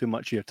take up too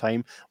much of your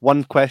time.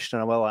 One question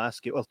I will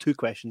ask you, well, two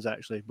questions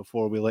actually,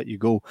 before we let you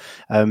go.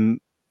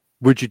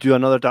 Would you do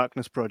another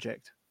Darkness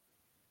project?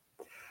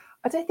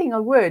 I don't think I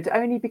would,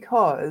 only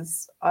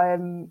because I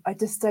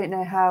just don't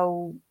know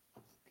how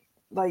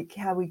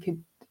we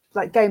could,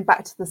 like, going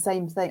back to the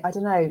same thing. I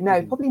don't know.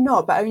 No, probably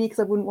not, but only because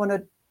I wouldn't want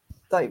to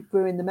like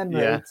ruin the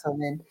memory of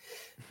something.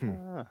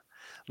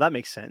 That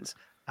makes sense.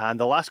 And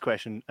the last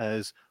question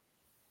is,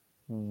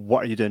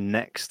 what are you doing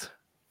next?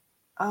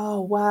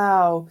 Oh,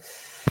 wow.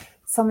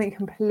 Something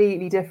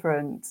completely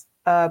different.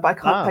 But I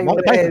can't tell you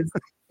what it is.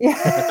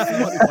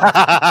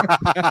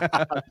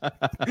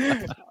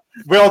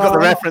 We all got the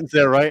reference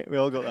there, right? We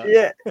all got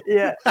that.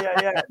 Yeah.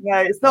 No,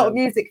 it's not a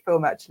music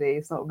film, actually.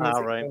 It's not a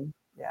music film.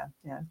 Yeah.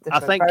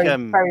 Different. I think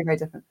very, very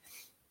different.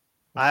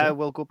 I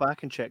will go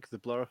back and check the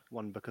Blur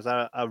one because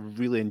I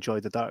really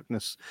enjoyed the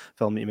Darkness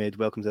film that you made,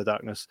 Welcome to the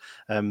Darkness.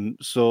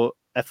 So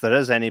if there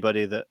is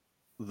anybody that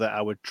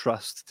I would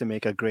trust to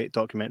make a great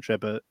documentary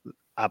about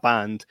a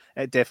band,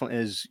 it definitely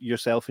is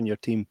yourself and your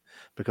team,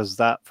 because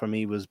that for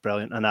me was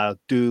brilliant. And I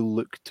do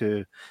look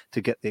to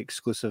get the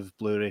exclusive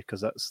Blu-ray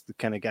because that's the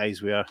kind of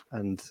guys we are,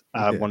 and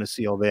I want to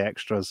see all the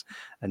extras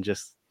and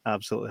just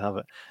absolutely have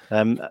it.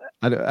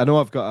 I know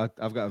I've got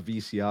a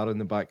VCR in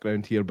the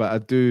background here, but I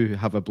do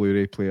have a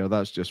Blu-ray player.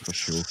 That's just for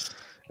show.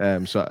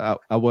 So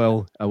I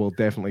will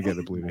definitely get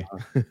the Blu-ray.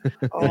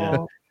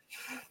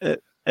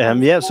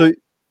 So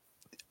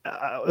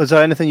is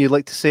there anything you'd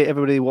like to say to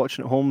everybody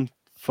watching at home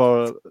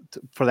for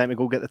them to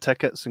go get the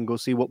tickets and go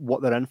see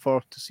what they're in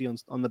for to see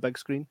on the big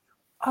screen?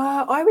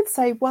 I would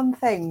say one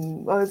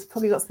thing. Well, there's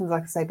probably lots of things I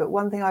could say, but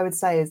one thing I would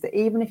say is that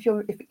even if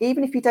you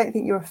don't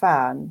think you're a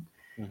fan,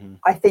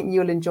 I think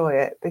you'll enjoy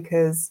it,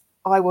 because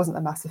I wasn't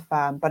a massive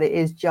fan, but it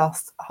is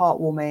just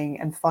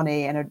heartwarming and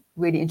funny and a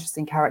really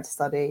interesting character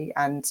study.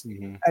 And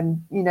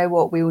and you know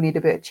what, we all need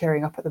a bit of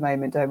cheering up at the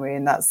moment, don't we?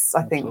 And that's,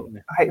 I think,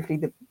 hopefully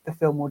the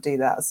film will do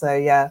that. So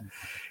yeah,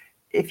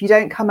 if you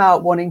don't come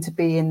out wanting to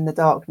be in the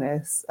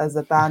darkness as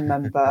a band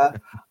member,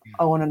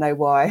 I want to know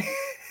why.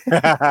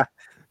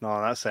 No,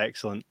 that's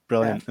excellent.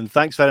 Brilliant. Yeah. And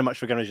thanks very much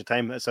for giving us your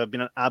time. It's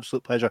been an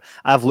absolute pleasure.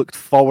 I've looked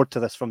forward to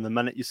this from the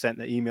minute you sent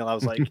the email. I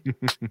was like,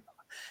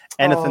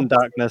 anything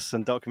darkness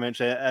and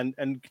documentary,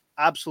 and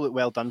absolute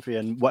well done for you.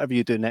 And whatever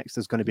you do next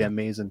is going to be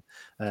amazing.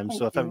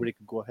 So if everybody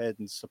could go ahead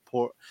and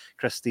support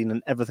Christine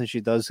and everything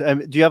she does.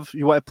 Do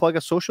you want to plug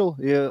a social?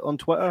 Are you on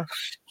Twitter?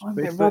 I'm a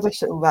bit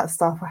rubbish at all that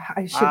stuff.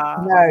 I should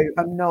know.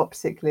 I'm not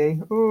particularly.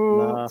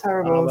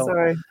 Terrible.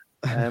 Sorry.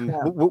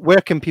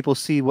 Where can people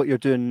see what you're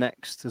doing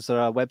next? Is there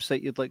a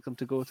website you'd like them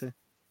to go to?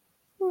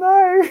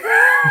 No.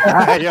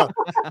 Terrible.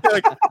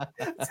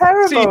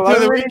 See you through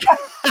the week.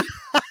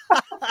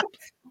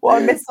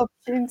 What a missed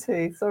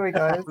opportunity. Sorry,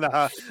 guys.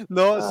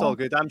 No, it's all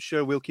good. I'm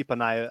sure we'll keep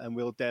an eye out, and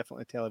we'll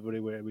definitely tell everybody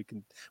where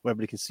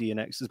everybody can see you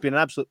next. It's been an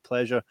absolute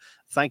pleasure.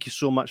 Thank you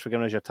so much for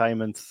giving us your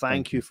time, and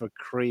thank you for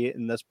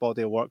creating this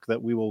body of work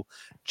that we will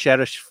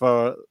cherish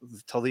for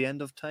till the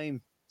end of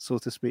time, so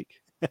to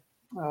speak.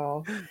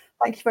 Oh,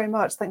 thank you very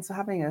much. Thanks for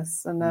having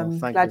us, and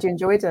glad you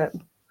enjoyed it.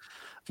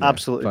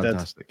 Absolutely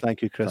fantastic.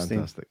 Thank you, Christine.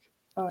 Fantastic.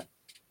 All right,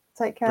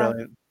 take care.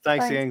 Brilliant.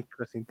 Thanks again,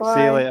 Christine. Bye.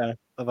 See you later.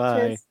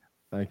 Bye-bye.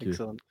 Thank you.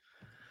 Excellent.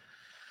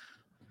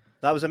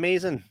 That was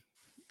amazing.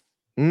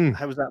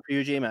 How was that for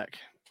you, J-Mac?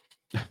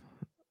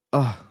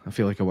 Oh, I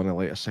feel like I want to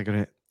light a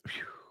cigarette.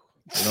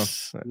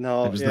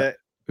 No, it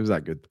was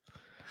that good.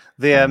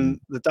 The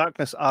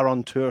Darkness are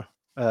on tour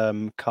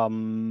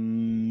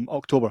come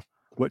October,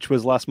 which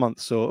was last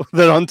month, so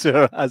they're on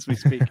tour as we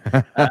speak.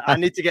 I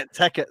need to get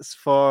tickets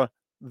for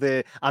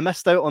I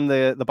missed out on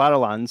the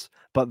Barrowlands,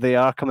 but they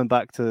are coming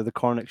back to the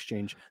Corn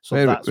Exchange. So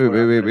wait.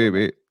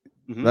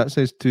 Mm-hmm. That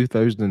says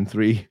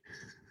 2003.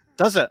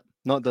 Does it?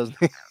 No, it doesn't.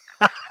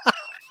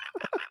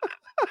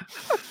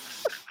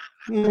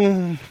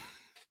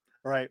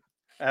 Right.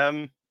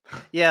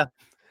 Yeah.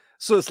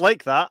 So it's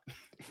like that.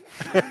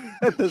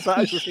 Does that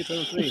actually say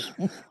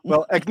 2003?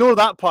 Well, ignore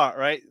that part,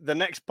 right? The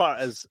next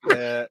part is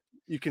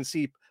you can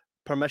see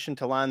Permission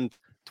to Land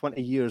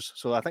 20 years.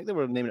 So I think they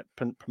were naming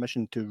it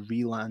Permission to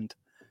Reland.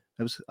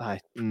 It was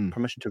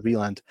Permission to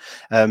Reland.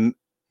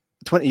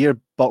 20-year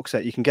box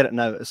set. You can get it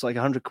now. It's like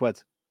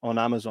 £100 on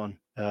Amazon.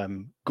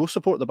 Go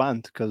support the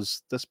band,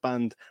 because this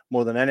band,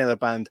 more than any other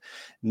band,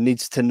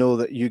 needs to know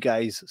that you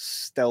guys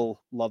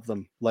still love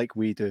them like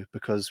we do,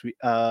 because we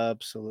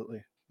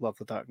absolutely love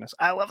the darkness.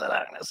 I love the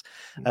darkness.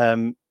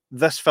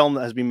 This film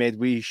that has been made,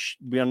 we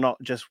are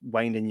not just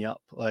winding you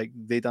up. Like,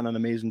 they've done an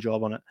amazing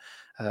job on it.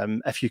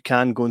 If you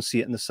can, go and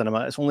see it in the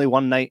cinema. It's only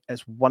one night.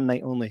 It's one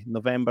night only.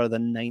 November the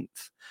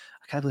 9th.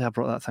 I can't believe I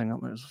brought that thing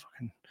up. It was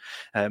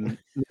fucking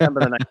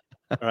November the 9th.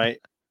 All right,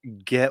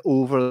 get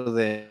over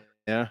there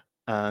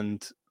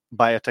and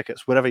buy your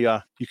tickets wherever you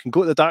are. You can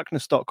go to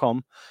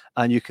thedarkness.com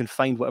and you can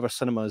find whatever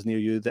cinema is near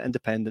you, the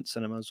independent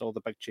cinemas, all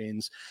the big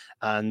chains,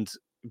 and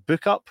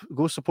book up,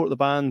 go support the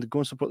band, go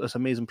and support this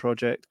amazing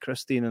project.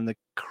 Christine and the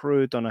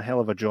crew done a hell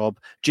of a job.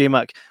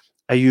 J-Mac,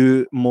 are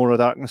you more a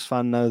Darkness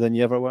fan now than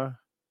you ever were?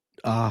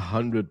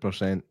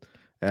 100%.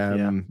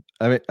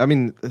 I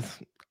mean,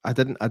 I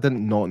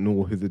didn't not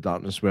know who the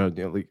Darkness were.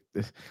 You know, like,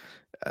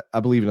 I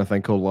Believe in a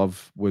Thing Called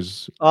Love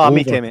was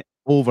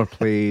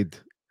overplayed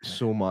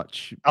so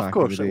much. Of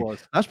course it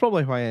was. That's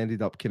probably why I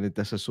ended up kind of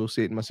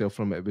disassociating myself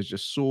from it. It was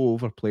just so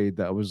overplayed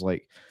that I was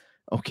like,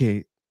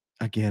 okay,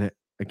 I get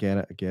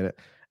it.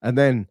 And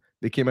then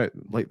they came out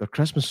like their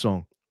Christmas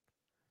song.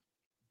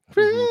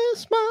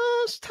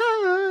 Christmas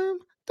time,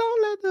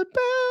 don't let the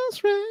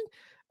bells ring.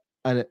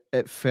 And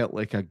it felt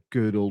like a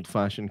good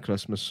old-fashioned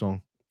Christmas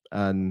song.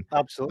 And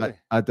absolutely,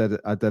 I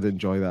did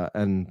enjoy that.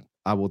 And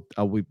I'll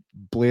be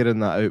blaring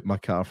that out my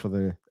car for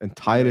the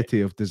entirety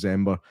of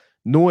December.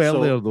 No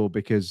earlier though,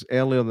 because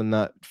earlier than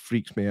that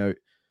freaks me out.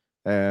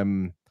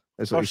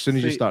 It's like as soon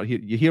as you start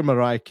you hear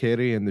Mariah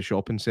Carey in the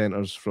shopping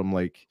centres from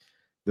like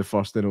the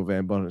 1st of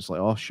November, and it's like,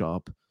 oh, shut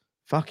up.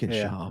 Fucking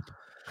shut up.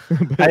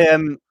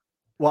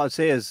 What I'd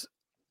say is,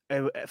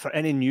 for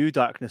any new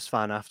Darkness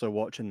fan after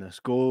watching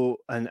this, go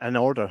and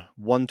order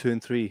 1, 2,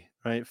 and 3,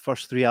 right?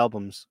 First 3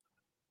 albums.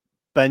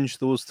 Binge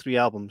those 3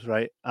 albums,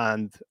 right?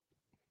 And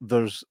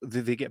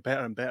they get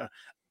better and better.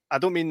 I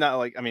don't mean that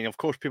like, I mean, of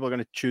course people are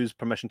going to choose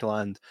Permission to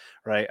Land,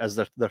 right, as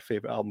their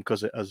favorite album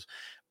because it is.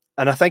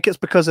 And I think it's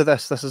because of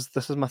this. This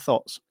is my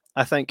thoughts.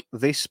 I think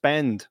they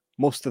spend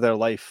most of their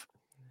life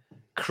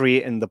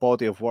creating the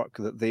body of work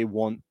that they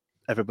want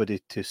everybody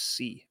to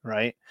see,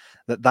 right?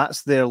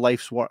 That's their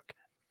life's work.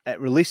 It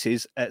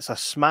releases, it's a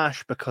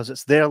smash because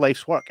it's their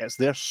life's work. It's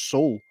their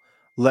soul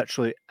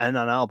literally in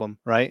an album,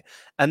 right?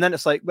 And then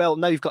it's like, well,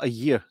 now you've got a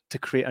year to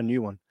create a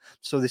new one.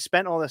 So they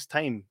spent all this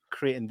time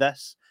creating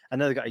this, and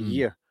now they got a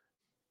year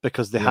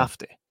because they have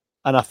to.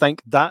 And I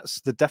think that's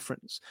the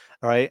difference,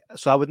 right?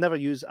 So I would never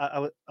use.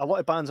 A lot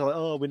of bands are like,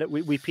 "Oh,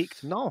 we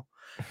peaked." No,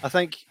 I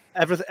think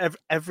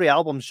every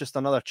album's just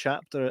another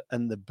chapter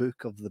in the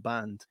book of the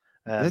band.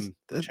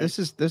 This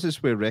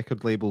is where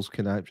record labels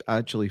can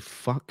actually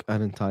fuck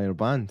an entire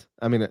band.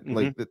 I mean,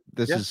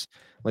 this is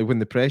like when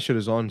the pressure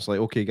is on. It's like,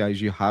 okay,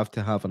 guys, you have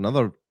to have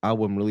another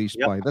album released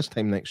by this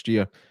time next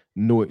year.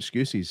 No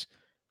excuses.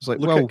 It's like,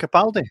 look at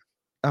Capaldi.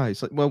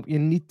 It's like, well,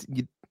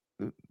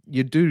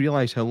 you do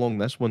realize how long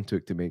this one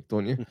took to make,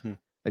 don't you?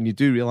 And you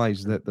do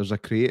realize that there's a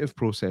creative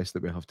process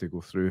that we have to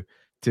go through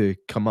to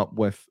come up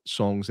with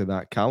songs of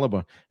that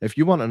caliber. If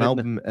you want an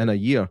album in a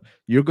year,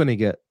 you're going to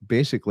get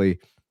basically,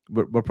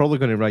 we're probably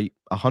going to write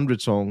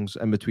 100 songs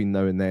in between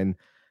now and then.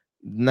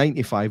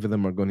 95 of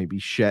them are going to be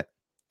shit.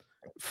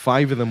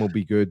 5 of them will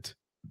be good.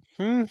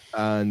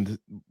 And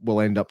we'll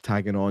end up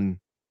tagging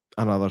on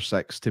another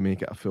 6 to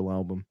make it a full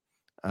album.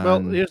 Well,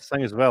 here's the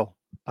thing as well.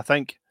 I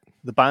think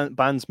the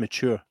bands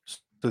mature,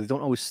 so they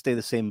don't always stay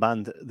the same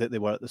band that they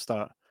were at the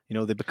start. You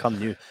know, they become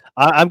new.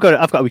 I've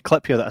got a wee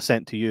clip here that I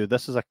sent to you.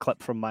 This is a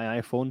clip from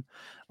my iPhone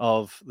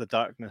of The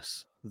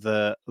Darkness.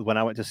 When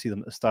I went to see them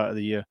at the start of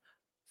the year,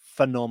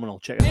 phenomenal.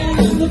 Check it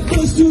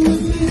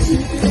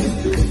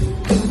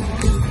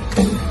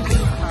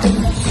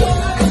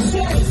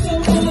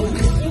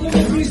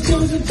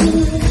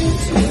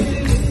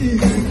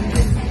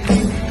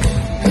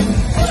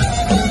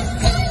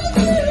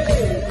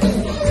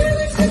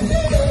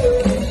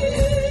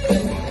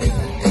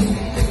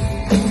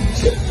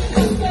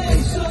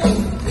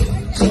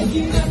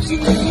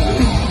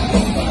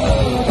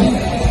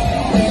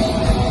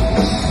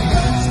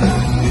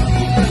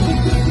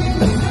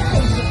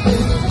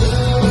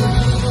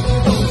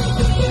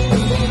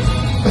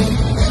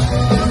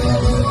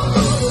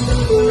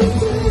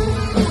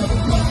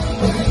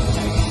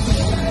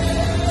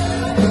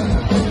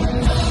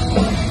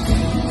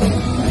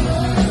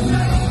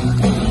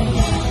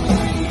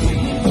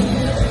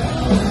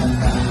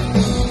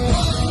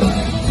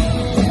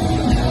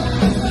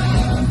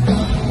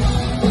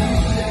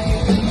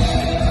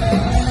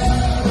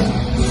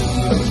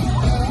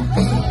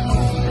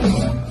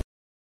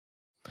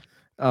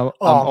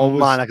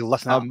I can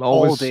listen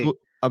all day.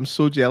 I'm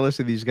so jealous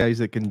of these guys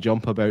that can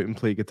jump about and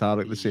play guitar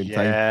at the same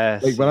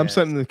time. Like when I'm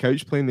sitting on the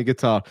couch playing the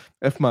guitar,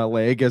 if my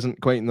leg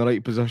isn't quite in the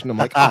right position, I'm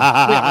like,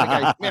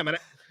 wait a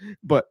minute.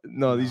 But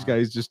no, these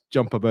guys just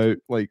jump about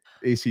like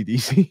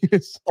AC/DC.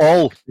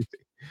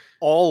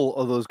 all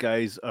of those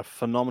guys are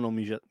phenomenal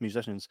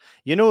musicians.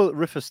 You know,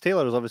 Rufus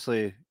Taylor is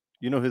obviously,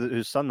 you know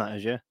whose son that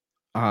is, yeah?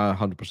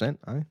 100%.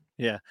 Aye.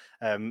 Yeah,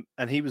 and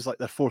he was like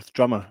their 4th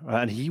drummer,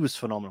 and he was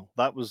phenomenal.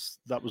 That was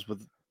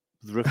with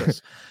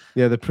Rufus.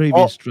 Yeah, the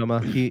previous drummer,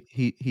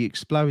 he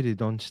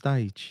exploded on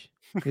stage.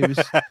 It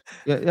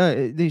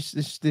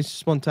was this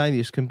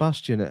spontaneous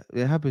combustion.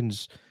 It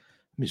happens. I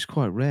mean, it's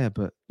quite rare,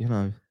 but you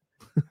know.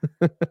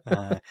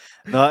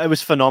 No, it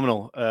was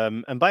phenomenal.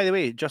 And by the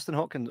way, Justin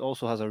Hawkins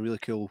also has a really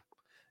cool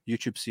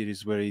YouTube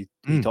series where he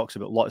talks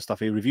about a lot of stuff.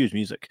 He reviews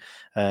music.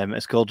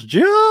 It's called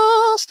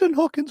Justin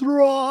Hawkins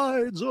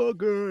Rides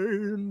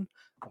Again.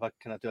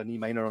 Can I do an E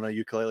minor on a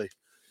ukulele?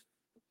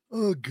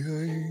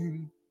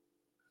 Again.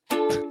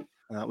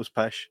 That was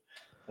pish.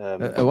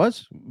 It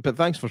was, but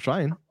thanks for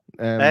trying.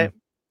 I'm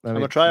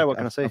a tryer. What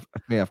can I say?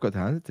 I've got to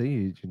hand it to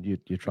you.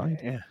 You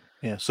tried.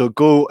 Yeah. So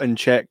go and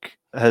check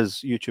his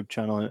YouTube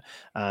channel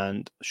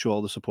and show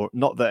all the support.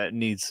 Not that it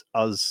needs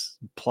us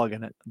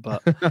plugging it,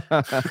 but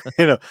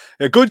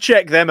go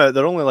check them out.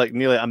 They're only like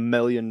nearly 1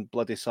 million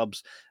bloody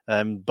subs.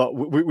 But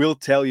we'll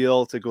tell you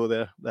all to go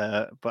there.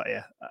 But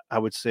yeah, I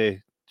would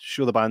say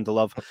show the band the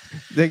love. I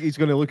think he's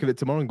going to look at it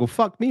tomorrow and go,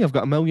 "Fuck me, I've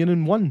got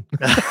 1,000,001."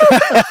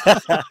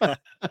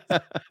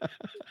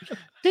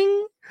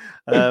 Ding.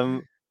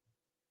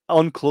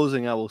 On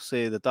closing, I will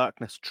say the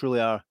Darkness truly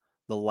are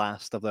the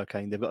last of their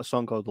kind. They've got a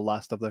song called "The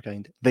Last of Their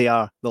Kind." They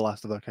are the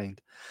last of their kind.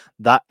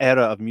 That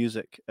era of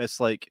music, it's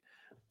like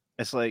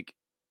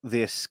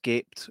they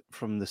escaped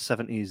from the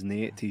 70s and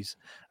the 80s,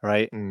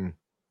 right?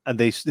 And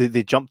they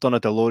jumped on a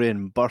DeLorean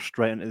and burst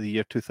right into the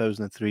year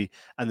 2003.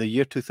 And the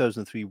year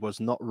 2003 was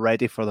not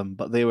ready for them,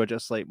 but they were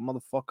just like,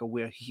 "Motherfucker,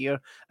 we're here,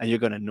 and you're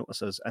going to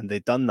notice us." And they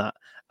done that,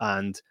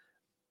 and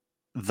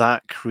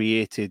that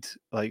created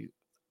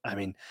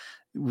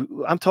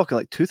I'm talking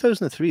like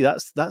 2003.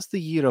 That's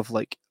the year of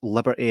like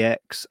Liberty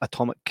X,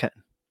 Atomic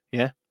Kitten,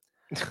 yeah,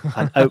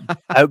 and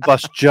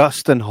outbust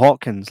Justin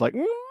Hawkins like,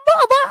 "Mama!"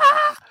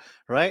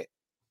 Right?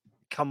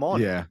 Come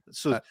on, yeah.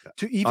 So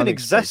to even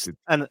exist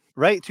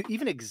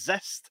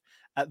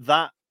at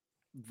that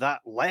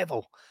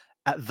level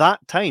at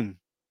that time,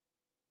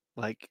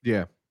 like,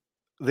 yeah,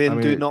 they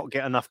do not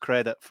get enough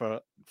credit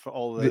for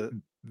all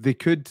the They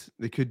could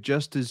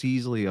just as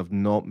easily have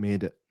not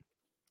made it.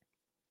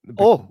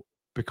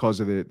 Because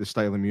of the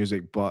style of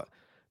music, but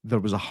there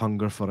was a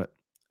hunger for it,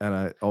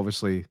 and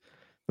obviously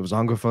there was a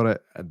hunger for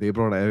it, and they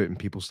brought it out, and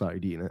people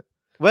started eating it.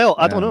 Well,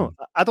 I don't know.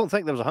 I don't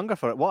think there was a hunger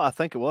for it. What I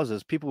think it was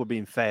is people were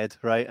being fed,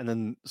 right, and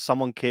then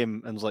someone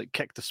came and was like,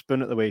 kicked the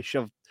spoon out the way,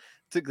 took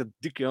the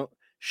dick out,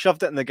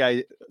 shoved it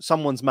in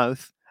someone's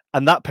mouth,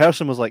 and that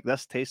person was like,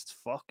 "This tastes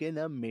fucking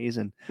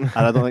amazing," and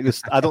I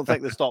don't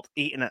think they stopped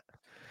eating it.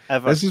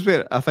 Ever. This is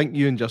where I think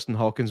you and Justin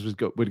Hawkins would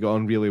get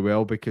on really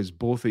well, because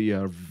both of you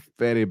are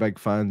very big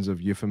fans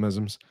of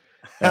euphemisms.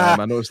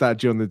 I noticed that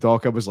during the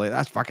doc. I was like,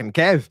 "That's fucking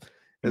Kev."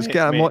 It's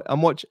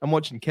I'm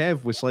watching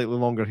Kev with slightly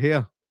longer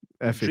hair.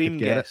 If Dream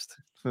guest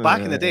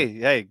back in the day.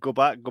 Hey, go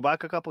back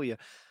a couple of years.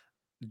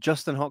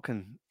 Justin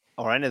Hawkins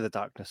or any of the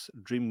Darkness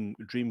dream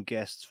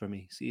guests for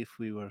me. See if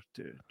we were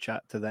to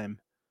chat to them.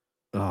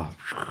 Oh.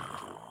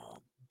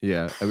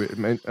 Yeah, I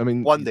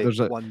mean, one day.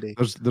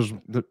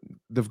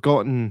 They've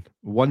gotten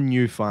one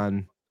new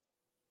fan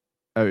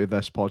out of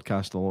this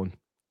podcast alone.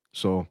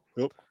 So,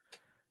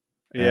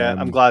 yeah,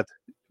 I'm glad.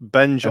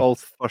 Binge all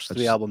first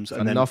 3 albums,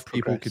 and enough then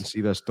people can see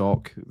this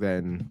doc,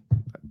 then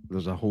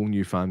there's a whole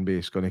new fan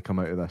base going to come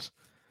out of this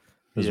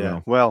as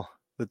well. Well,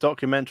 the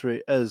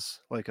documentary is,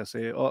 like I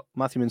say,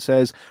 Matthewman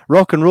says,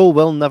 rock and roll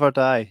will never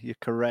die. You're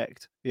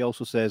correct. He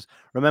also says,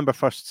 remember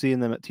first seeing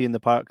them at Tea in the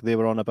Park, they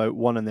were on about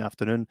 1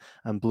 p.m.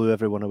 and blew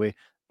everyone away.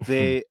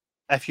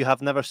 If you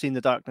have never seen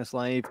the Darkness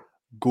live,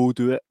 go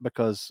do it,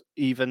 because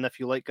even if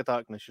you like the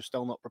Darkness, you're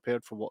still not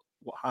prepared for what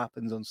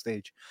happens on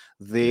stage.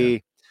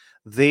 They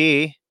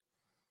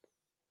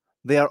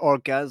are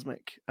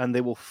orgasmic, and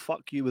they will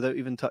fuck you without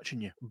even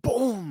touching you.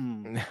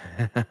 Boom!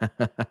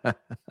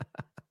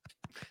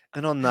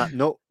 And on that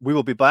note, we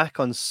will be back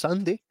on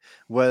Sunday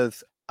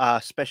with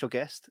a special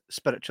guest,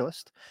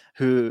 spiritualist,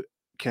 who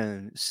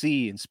can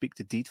see and speak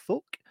to deed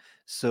folk.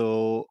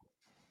 So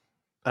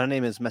her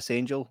name is Miss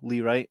Angel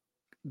Lee Wright.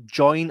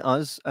 Join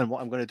us, and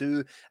what I'm going to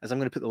do is I'm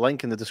going to put the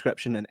link in the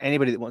description, and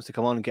anybody that wants to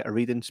come on and get a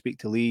reading, speak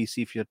to Lee,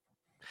 see if your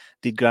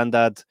deed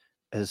granddad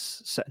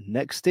is sitting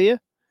next to you,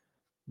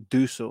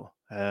 do so.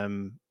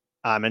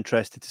 I'm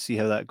interested to see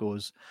how that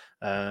goes.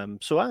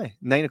 So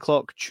 9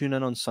 o'clock, tune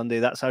in on Sunday.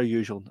 That's our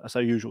usual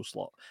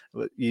slot.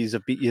 It's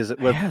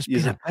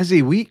been a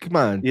busy week,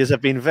 man. You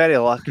have been very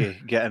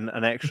lucky getting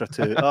an extra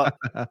 2.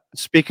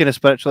 Speaking of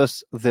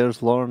spiritualists,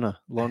 there's Lorna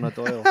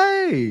Doyle.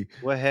 Hey,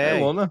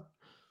 Lorna.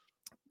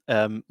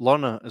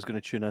 Lorna is going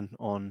to tune in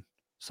on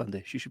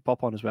Sunday. She should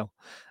pop on as well.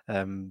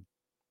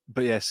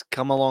 But yes,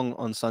 come along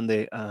on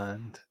Sunday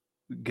and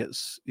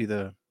gets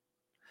either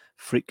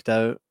freaked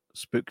out,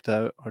 spooked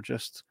out, or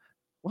just.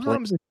 What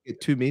happens if you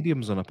get 2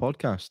 mediums on a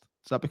podcast?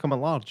 Does that become a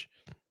large?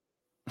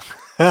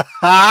 Don't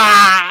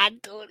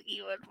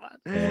even,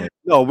 man.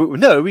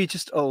 No, we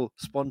just all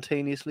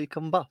spontaneously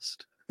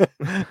combust.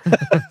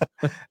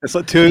 It's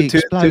like two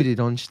exploded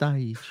on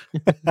stage.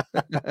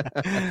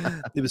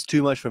 It was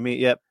too much for me.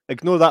 Yep.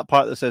 Ignore that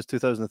part that says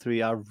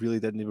 2003. I really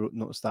didn't even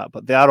notice that,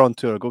 but they are on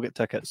tour. Go get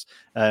tickets.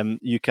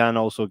 You can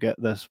also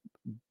get this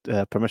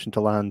Permission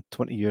to Land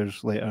 20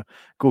 years later.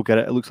 Go get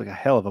it. It looks like a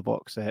hell of a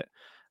box set.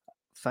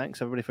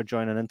 Thanks everybody for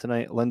joining in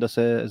tonight. Lorna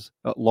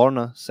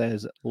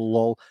says,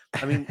 lol.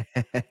 I mean,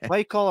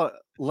 why call it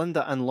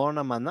Linda and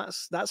Lorna, man?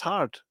 That's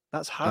hard.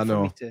 That's hard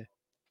for me to.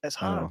 It's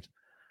hard.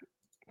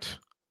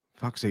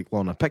 Fuck's sake,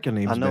 Lorna, pick your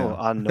names. I know.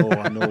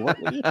 What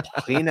are you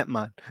playing it,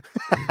 man?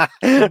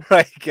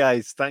 Right,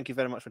 guys. Thank you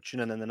very much for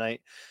tuning in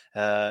tonight.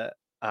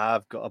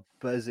 I've got a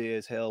busy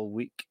as hell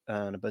week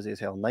and a busy as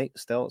hell night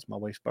still. It's my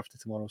wife's birthday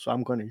tomorrow, so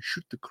I'm going to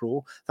shoot the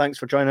crow. Thanks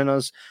for joining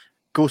us.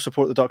 Go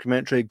support the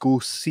documentary. Go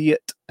see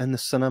it in the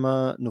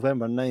cinema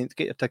November 9th.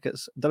 Get your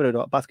tickets,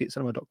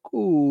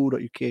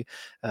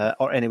 www.bathgatecinema.co.uk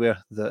or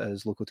anywhere that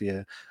is local to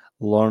you.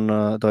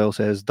 Lorna Doyle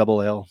says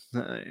double L.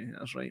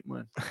 That's right,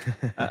 man.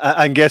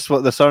 And guess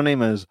what? The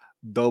surname is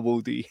Double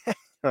D.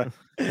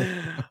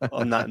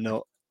 On that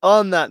note,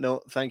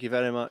 thank you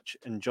very much.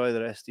 Enjoy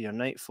the rest of your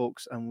night,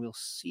 folks, and we'll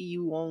see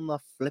you on the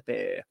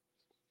flippy.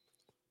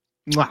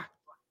 Mwah.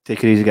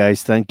 Take it easy,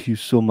 guys. Thank you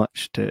so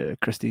much to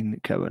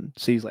Christine Cowin.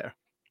 See you later.